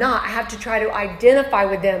that I'm not. I have to try to identify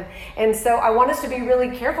with them. And so I want us to be really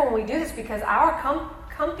careful when we do this, because our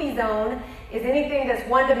comfy zone is anything that's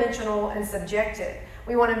one-dimensional and subjective.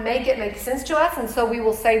 We want to make it make sense to us, and so we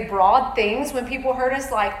will say broad things when people hurt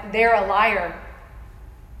us, like, they're a liar.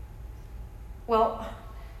 Well,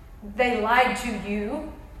 they lied to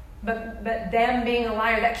you, but them being a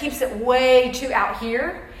liar, that keeps it way too out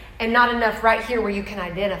here and not enough right here where you can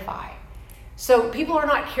identify. So people are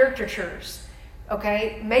not caricatures,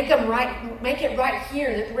 okay? Make it right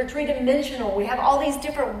here. We're three-dimensional. We have all these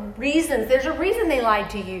different reasons. There's a reason they lied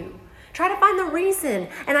to you. Try to find the reason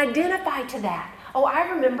and identify to that. Oh, I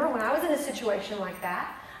remember when I was in a situation like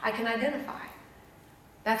that, I can identify.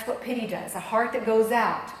 That's what pity does, a heart that goes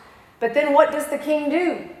out. But then what does the king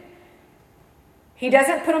do? He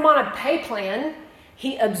doesn't put them on a pay plan.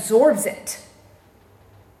 He absorbs it.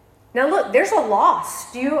 Now look, there's a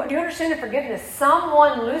loss. Do you understand the forgiveness?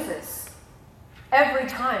 Someone loses. Every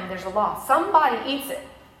time there's a loss. Somebody eats it.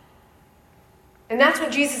 And that's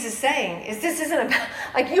what Jesus is saying, is this isn't about,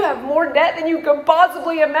 like, you have more debt than you could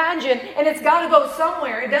possibly imagine, and it's got to go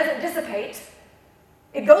somewhere. It doesn't dissipate.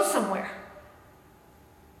 It goes somewhere.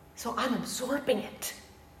 So I'm absorbing it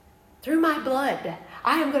through my blood.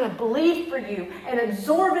 I am going to bleed for you and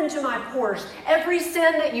absorb into my pores every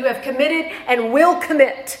sin that you have committed and will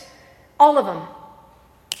commit. All of them.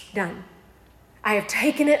 Done. I have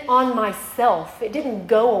taken it on myself. It didn't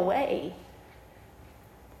go away.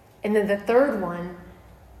 And then the third one,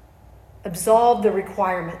 absolve the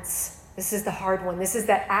requirements. This is the hard one. This is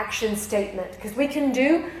that action statement. Because we can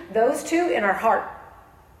do those two in our heart.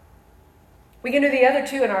 We can do the other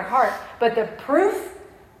two in our heart. But the proof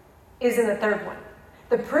is in the third one.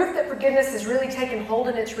 The proof that forgiveness has really taken hold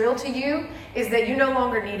and it's real to you is that you no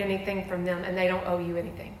longer need anything from them and they don't owe you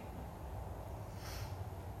anything.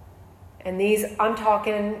 And these, I'm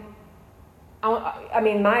talking, I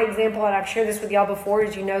mean, my example, and I've shared this with y'all before,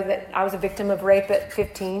 is you know that I was a victim of rape at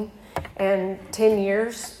 15. And 10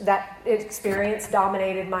 years, that experience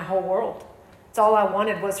dominated my whole world. It's all I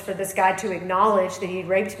wanted was for this guy to acknowledge that he'd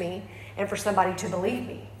raped me and for somebody to believe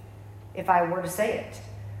me if I were to say it.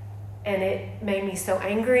 And it made me so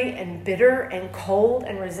angry and bitter and cold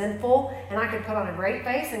and resentful. And I could put on a great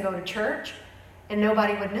face and go to church and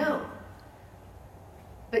nobody would know.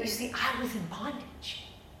 But you see, I was in bondage.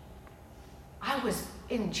 I was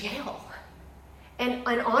in jail. And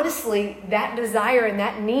honestly, that desire and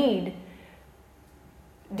that need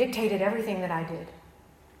dictated everything that I did.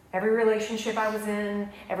 Every relationship I was in,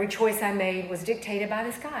 every choice I made was dictated by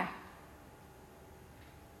this guy.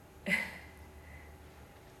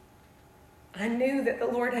 I knew that the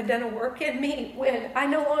Lord had done a work in me when I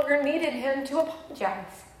no longer needed him to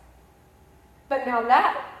apologize. But now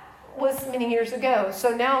that was many years ago.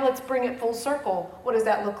 So now let's bring it full circle. What does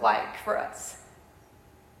that look like for us?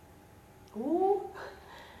 Ooh,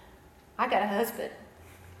 I got a husband.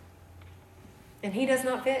 And he does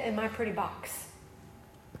not fit in my pretty box.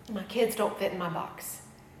 My kids don't fit in my box.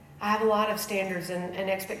 I have a lot of standards and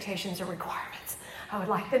expectations and requirements I would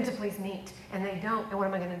like them to please meet, and they don't. And what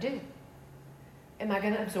am I going to do? Am I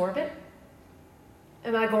going to absorb it?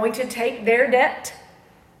 Am I going to take their debt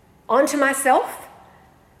onto myself?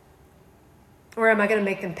 Or am I going to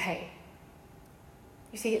make them pay?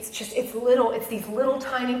 You see, it's these little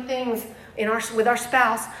tiny things with our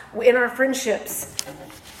spouse, in our friendships.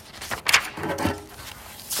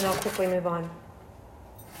 And I'll quickly move on.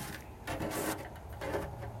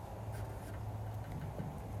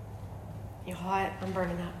 You hot? I'm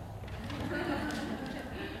burning up.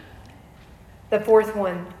 The fourth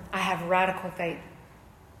one, I have radical faith.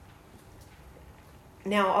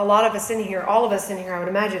 Now, all of us in here, I would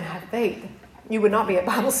imagine, have faith. You would not be at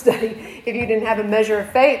Bible study if you didn't have a measure of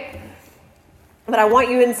faith. But I want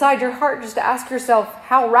you inside your heart just to ask yourself,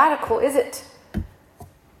 how radical is it?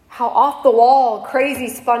 How off the wall, crazy,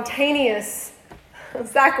 spontaneous,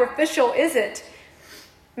 sacrificial is it?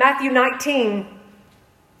 Matthew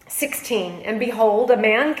 19:16. And behold, a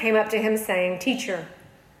man came up to him saying, Teacher,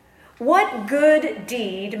 what good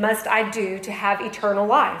deed must I do to have eternal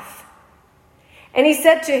life? And he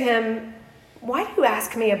said to him, Why do you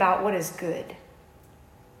ask me about what is good?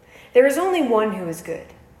 There is only one who is good.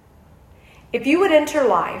 If you would enter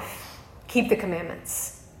life, keep the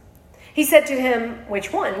commandments. He said to him,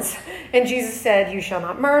 Which ones? And Jesus said, You shall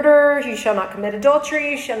not murder, you shall not commit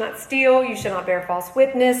adultery, you shall not steal, you shall not bear false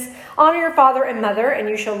witness, honor your father and mother, and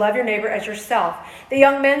you shall love your neighbor as yourself. The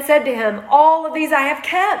young man said to him, All of these I have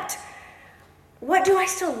kept. What do I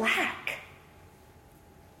still lack?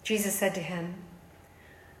 Jesus said to him,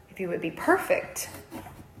 If you would be perfect,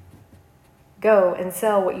 go and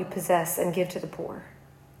sell what you possess and give to the poor,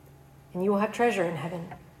 and you will have treasure in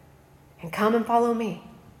heaven. And come and follow me.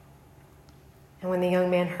 And when the young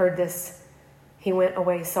man heard this, he went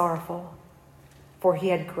away sorrowful, for he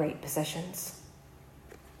had great possessions.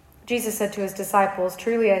 Jesus said to his disciples,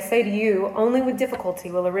 Truly I say to you, only with difficulty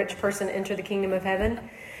will a rich person enter the kingdom of heaven.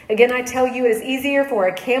 Again, I tell you, it is easier for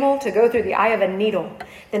a camel to go through the eye of a needle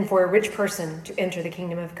than for a rich person to enter the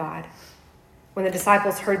kingdom of God. When the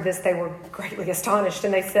disciples heard this, they were greatly astonished,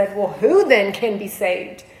 and they said, Well, who then can be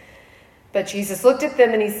saved? But Jesus looked at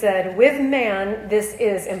them and he said, With man, this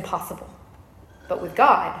is impossible. But with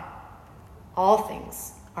God, all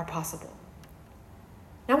things are possible.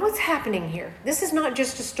 Now, what's happening here? This is not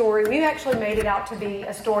just a story. We've actually made it out to be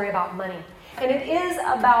a story about money. And it is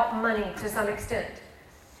about money to some extent.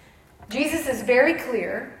 Jesus is very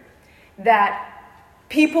clear that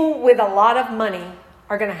people with a lot of money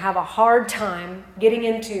are going to have a hard time getting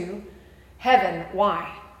into heaven.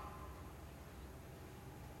 Why?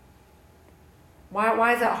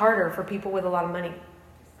 Why is that harder for people with a lot of money?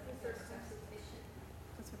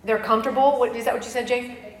 They're comfortable. Is that what you said,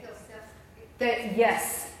 Jason?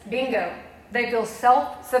 Yes, bingo. They feel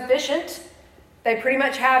self-sufficient. They pretty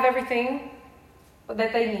much have everything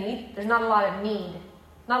that they need. There's not a lot of need,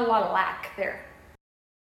 not a lot of lack there.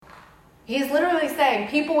 He's literally saying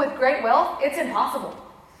people with great wealth, it's impossible.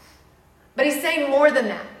 But he's saying more than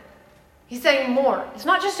that. He's saying more. It's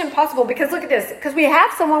not just impossible because look at this. Because we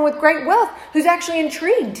have someone with great wealth who's actually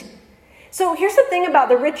intrigued. So here's the thing about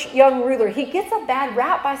the rich young ruler. He gets a bad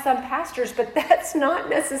rap by some pastors, but that's not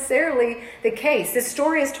necessarily the case. This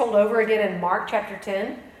story is told over again in Mark chapter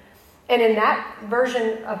 10. And in that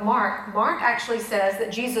version of Mark actually says that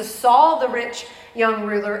Jesus saw the rich young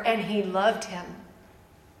ruler and he loved him.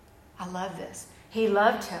 I love this. He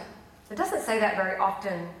loved him. It doesn't say that very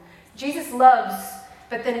often. Jesus loves,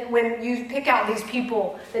 but then when you pick out these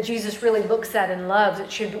people that Jesus really looks at and loves,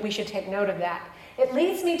 we should take note of that. It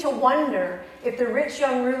leads me to wonder if the rich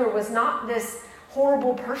young ruler was not this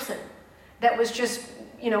horrible person that was just,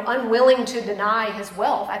 unwilling to deny his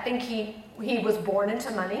wealth. I think he was born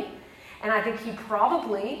into money, and I think he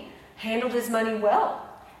probably handled his money well.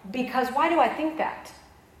 Because why do I think that?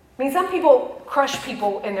 I mean, some people crush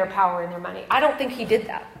people in their power and their money. I don't think he did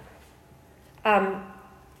that.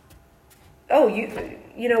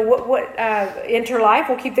 Enter life,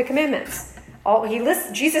 we'll keep the commandments.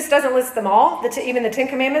 Jesus doesn't list them all, even the 10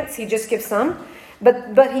 commandments. He just gives some.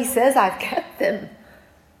 But he says, I've kept them.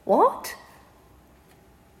 What?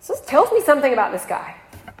 So this tells me something about this guy.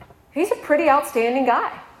 He's a pretty outstanding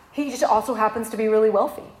guy. He just also happens to be really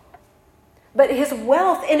wealthy. But his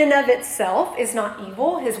wealth in and of itself is not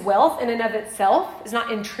evil. His wealth in and of itself is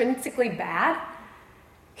not intrinsically bad.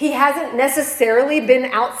 He hasn't necessarily been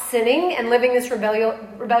out sinning and living this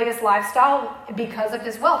rebellious lifestyle because of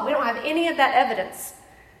his wealth. We don't have any of that evidence.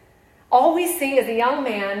 All we see is a young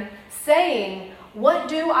man saying, what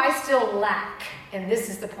do I still lack? And this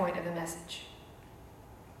is the point of the message.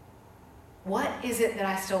 What is it that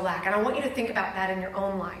I still lack? And I want you to think about that in your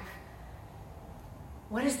own life.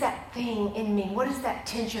 What is that thing in me? What is that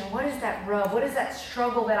tension? What is that rub? What is that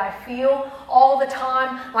struggle that I feel all the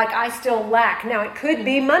time like I still lack? Now, it could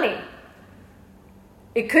be money.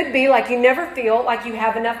 It could be like you never feel like you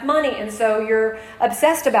have enough money, and so you're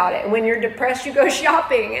obsessed about it. And when you're depressed, you go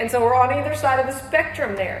shopping. And so we're on either side of the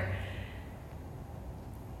spectrum there.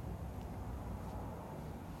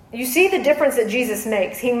 You see the difference that Jesus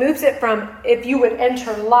makes. He moves it from if you would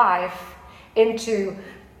enter life into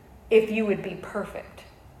if you would be perfect.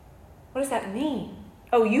 What does that mean?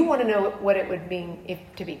 Oh, you want to know what it would mean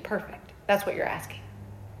to be perfect. That's what you're asking.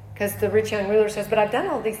 Because the rich young ruler says, but I've done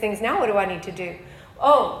all these things. Now what do I need to do?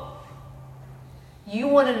 Oh, you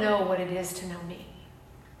want to know what it is to know me.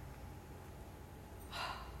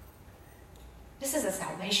 This is a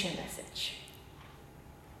salvation message,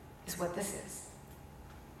 is what this is.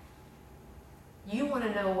 You want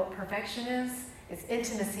to know what perfection is? It's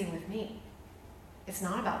intimacy with me. It's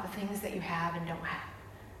not about the things that you have and don't have.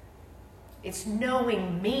 It's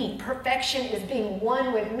knowing me. Perfection is being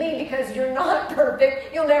one with me, because you're not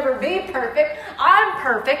perfect. You'll never be perfect. I'm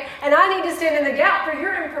perfect, and I need to stand in the gap for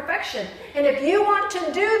your imperfection. And if you want to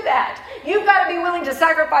do that, you've got to be willing to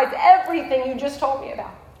sacrifice everything you just told me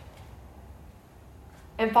about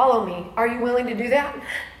and follow me. Are you willing to do that?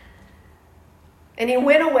 And he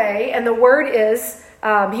went away, and the word is,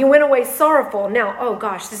 he went away sorrowful. Now, oh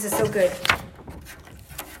gosh, this is so good.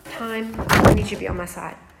 Time, I need you to be on my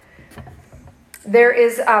side. There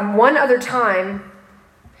is one other time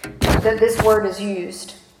that this word is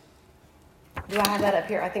used. Do I have that up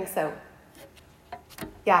here? I think so.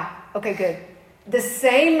 Yeah, okay, good. The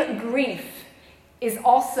same grief is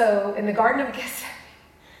also in the Garden of Gethsemane.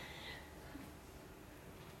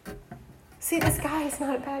 See, this guy is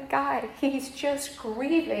not a bad guy. He's just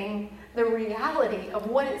grieving the reality of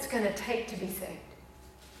what it's going to take to be saved.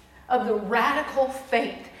 Of the radical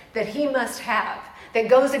faith that he must have that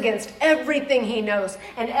goes against everything he knows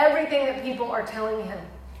and everything that people are telling him.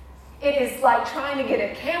 It is like trying to get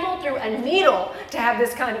a camel through a needle to have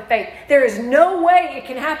this kind of faith. There is no way it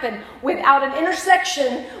can happen without an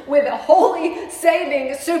intersection with a holy,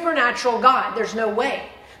 saving, supernatural God. There's no way.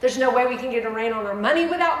 There's no way we can get a reign on our money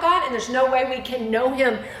without God, and there's no way we can know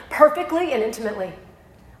him perfectly and intimately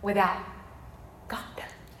without God,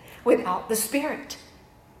 without the Spirit.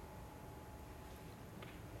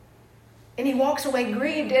 And he walks away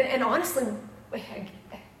grieved, and honestly,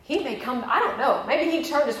 he may come, I don't know, maybe he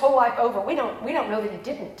turned his whole life over. We don't know that he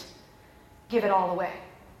didn't give it all away.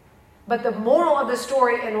 But the moral of the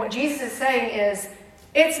story and what Jesus is saying is,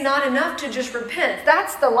 it's not enough to just repent.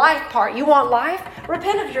 That's the life part. You want life?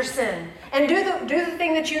 Repent of your sin and do the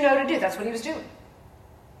thing that you know to do. That's what he was doing.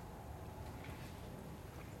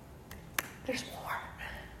 There's more.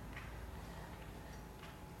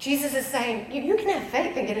 Jesus is saying, you can have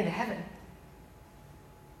faith and get into heaven.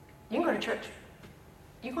 You can go to church.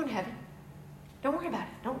 You go to heaven. Don't worry about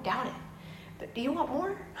it. Don't doubt it. But do you want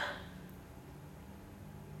more?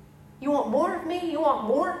 You want more of me? You want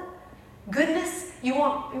more goodness? You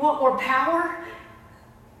want more power?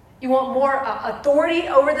 You want more authority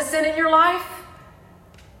over the sin in your life?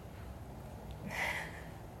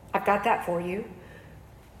 I've got that for you.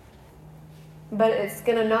 But it's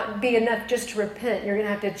going to not be enough just to repent. You're going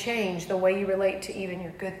to have to change the way you relate to even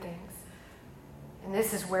your good things. And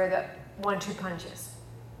this is where the 1-2 punch is.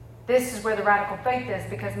 This is where the radical faith is,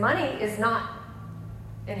 because money is not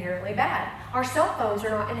inherently bad. Our cell phones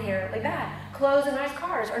are not inherently bad. Clothes and nice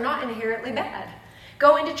cars are not inherently bad.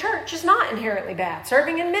 Going to church is not inherently bad.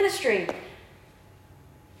 Serving in ministry,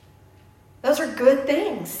 those are good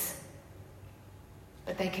things.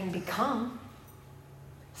 But they can become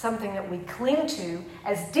something that we cling to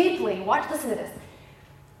as deeply. Listen to this.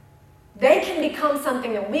 They can become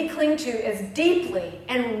something that we cling to as deeply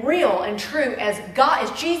and real and true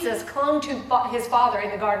as Jesus clung to his Father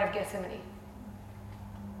in the Garden of Gethsemane.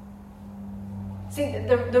 See,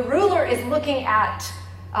 the ruler is looking at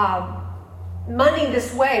money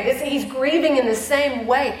this way. He's grieving in the same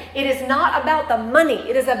way. It is not about the money.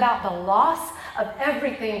 It is about the loss of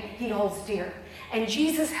everything he holds dear. And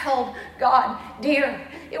Jesus held God dear.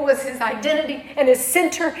 It was his identity and his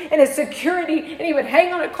center and his security. And he would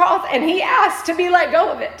hang on a cross, and he asked to be let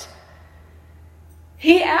go of it.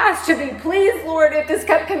 He asked to be, please, Lord, if this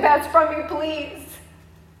cup can pass from me, please.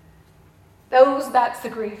 That's the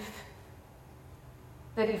grief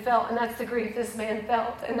that he felt. And that's the grief this man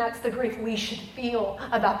felt. And that's the grief we should feel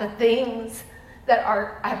about the things that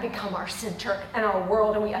have become our center and our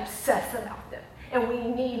world. And we obsess about them. And we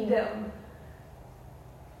need them.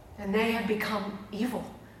 And they have become evil.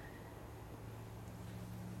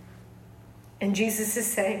 And Jesus is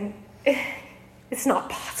saying, it's not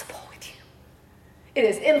possible with you. It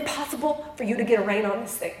is impossible for you to get a reign on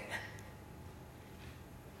this thing.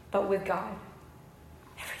 But with God,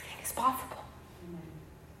 everything is possible.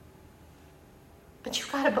 But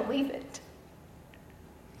you've got to believe it.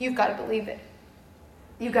 You've got to believe it.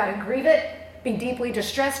 You've got to grieve it, be deeply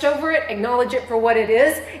distressed over it, acknowledge it for what it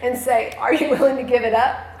is, and say, are you willing to give it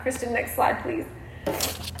up? Kristen, next slide, please.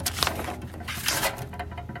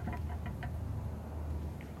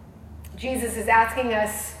 Jesus is asking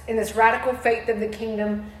us in this radical faith of the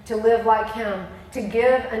kingdom to live like him, to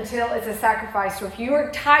give until it's a sacrifice. So if you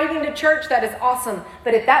are tithing to church, that is awesome.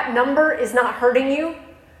 But if that number is not hurting you,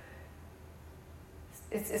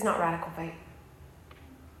 it's not radical faith.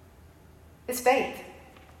 It's faith.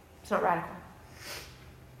 It's not radical.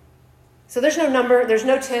 So there's no number, there's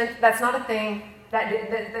no tenth. That's not a thing.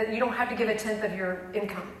 That you don't have to give a tenth of your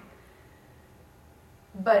income.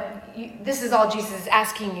 But this is all Jesus is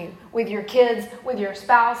asking you. With your kids, with your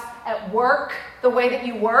spouse, at work, the way that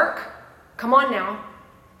you work. Come on now.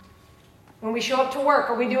 When we show up to work,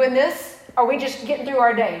 are we doing this? Are we just getting through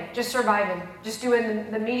our day? Just surviving? Just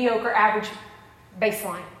doing the mediocre average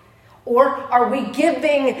baseline? Or are we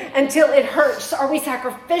giving until it hurts? Are we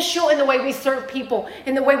sacrificial in the way we serve people,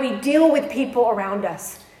 in the way we deal with people around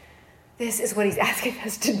us? This is what he's asking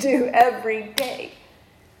us to do every day.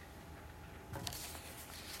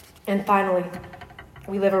 And finally,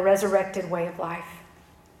 we live a resurrected way of life.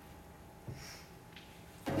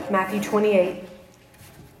 Matthew 28.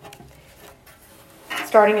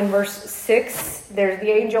 Starting in verse 6, there's the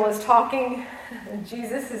angel is talking.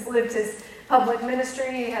 Jesus has lived his public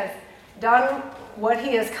ministry. He has done what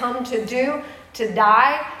he has come to do, to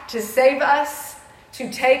die, to save us,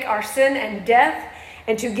 to take our sin and death,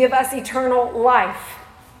 and to give us eternal life.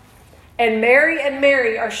 And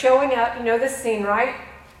Mary are showing up. You know this scene, right?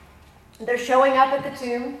 They're showing up at the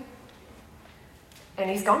tomb, and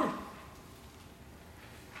he's gone.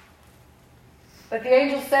 But the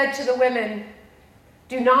angel said to the women,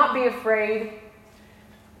 do not be afraid,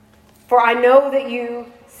 for I know that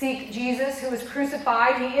you seek Jesus who was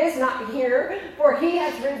crucified. He is not here, for he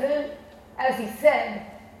has risen, as he said.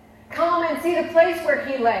 Come and see the place where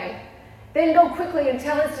he lay. Then go quickly and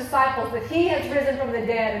tell his disciples that he has risen from the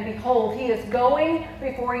dead, and behold, he is going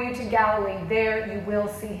before you to Galilee. There you will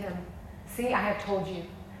see him. See, I have told you.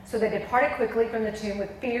 So they departed quickly from the tomb with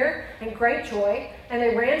fear and great joy, and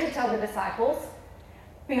they ran to tell the disciples.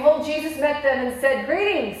 Behold, Jesus met them and said,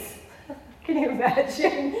 greetings. Can you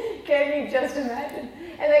imagine? Can you just imagine?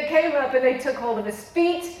 And they came up and they took hold of his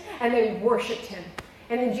feet and they worshiped him.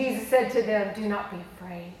 And then Jesus said to them, do not be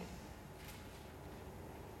afraid.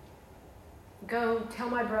 Go tell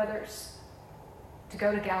my brothers to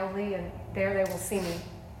go to Galilee, and there they will see me.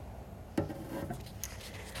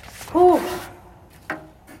 Whew.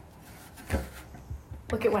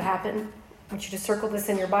 Look at what happened. I want you to circle this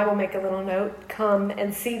in your Bible, make a little note. Come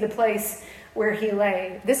and see the place where he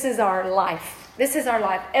lay. This is our life. This is our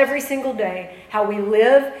life every single day, how we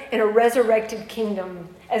live in a resurrected kingdom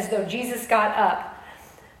as though Jesus got up.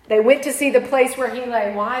 They went to see the place where he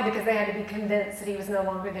lay. Why? Because they had to be convinced that he was no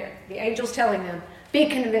longer there. The angel's telling them, be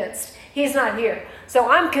convinced. He's not here. So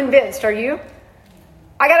I'm convinced. Are you?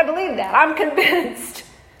 I got to believe that. I'm convinced.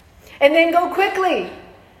 And then go quickly.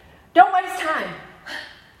 Don't waste time.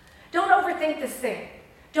 Don't overthink this thing.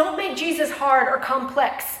 Don't make Jesus hard or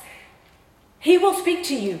complex. He will speak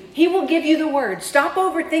to you. He will give you the word. Stop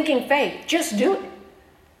overthinking faith. Just do it.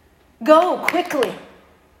 Go quickly.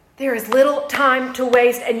 There is little time to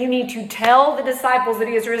waste, and you need to tell the disciples that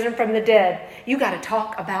he has risen from the dead. You got to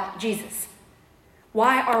talk about Jesus.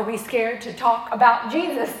 Why are we scared to talk about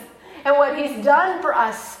Jesus and what he's done for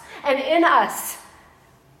us and in us?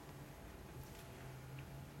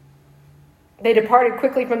 They departed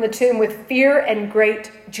quickly from the tomb with fear and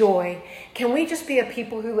great joy. Can we just be a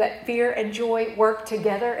people who let fear and joy work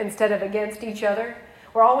together instead of against each other?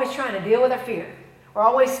 We're always trying to deal with our fear. We're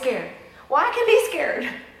always scared. Well, I can be scared.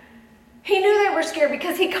 He knew they were scared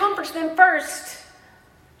because he comforts them first.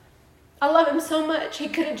 I love him so much. He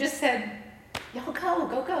could have just said, y'all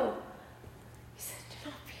go. He said, do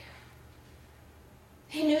not fear.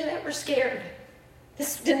 He knew they were scared.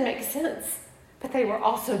 This didn't make sense. But they were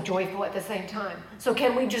also joyful at the same time. So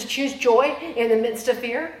can we just choose joy in the midst of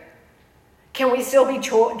fear? Can we still be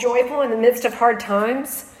joyful in the midst of hard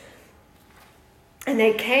times? And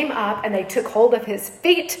they came up and they took hold of his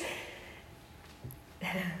feet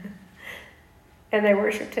and they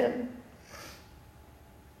worshiped him.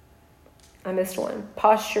 I missed one.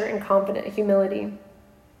 Posture and confident humility.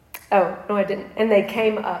 Oh, no, I didn't. And they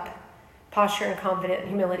came up. Posture and confident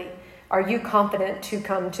humility. Are you confident to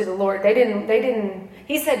come to the Lord? They didn't,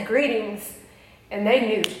 he said greetings, and they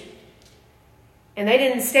knew. And they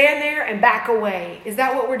didn't stand there and back away. Is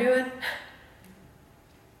that what we're doing?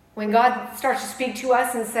 When God starts to speak to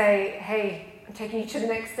us and say, hey, I'm taking you to the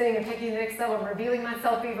next thing. I'm taking you to the next level. I'm revealing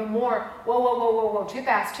myself even more. Whoa. Too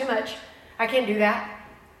fast, too much. I can't do that.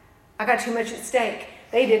 I got too much at stake.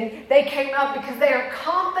 They didn't. They came up because they are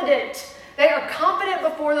confident. They are confident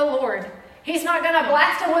before the Lord. He's not going to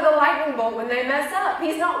blast them with a lightning bolt when they mess up.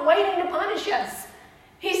 He's not waiting to punish us.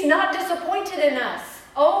 He's not disappointed in us.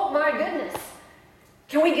 Oh my goodness.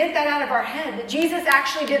 Can we get that out of our head? That Jesus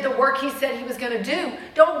actually did the work he said he was going to do.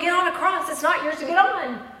 Don't get on a cross. It's not yours to get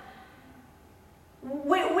on.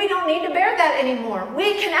 We don't need to bear that anymore.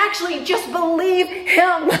 We can actually just believe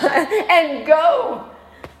him and go.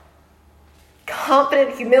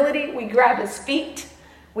 Confident humility, we grab his feet,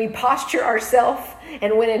 we posture ourselves,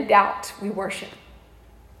 and when in doubt, we worship.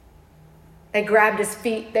 They grabbed his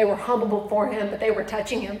feet, they were humble before him, but they were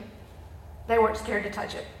touching him. They weren't scared to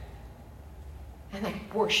touch him. And they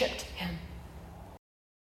worshiped him.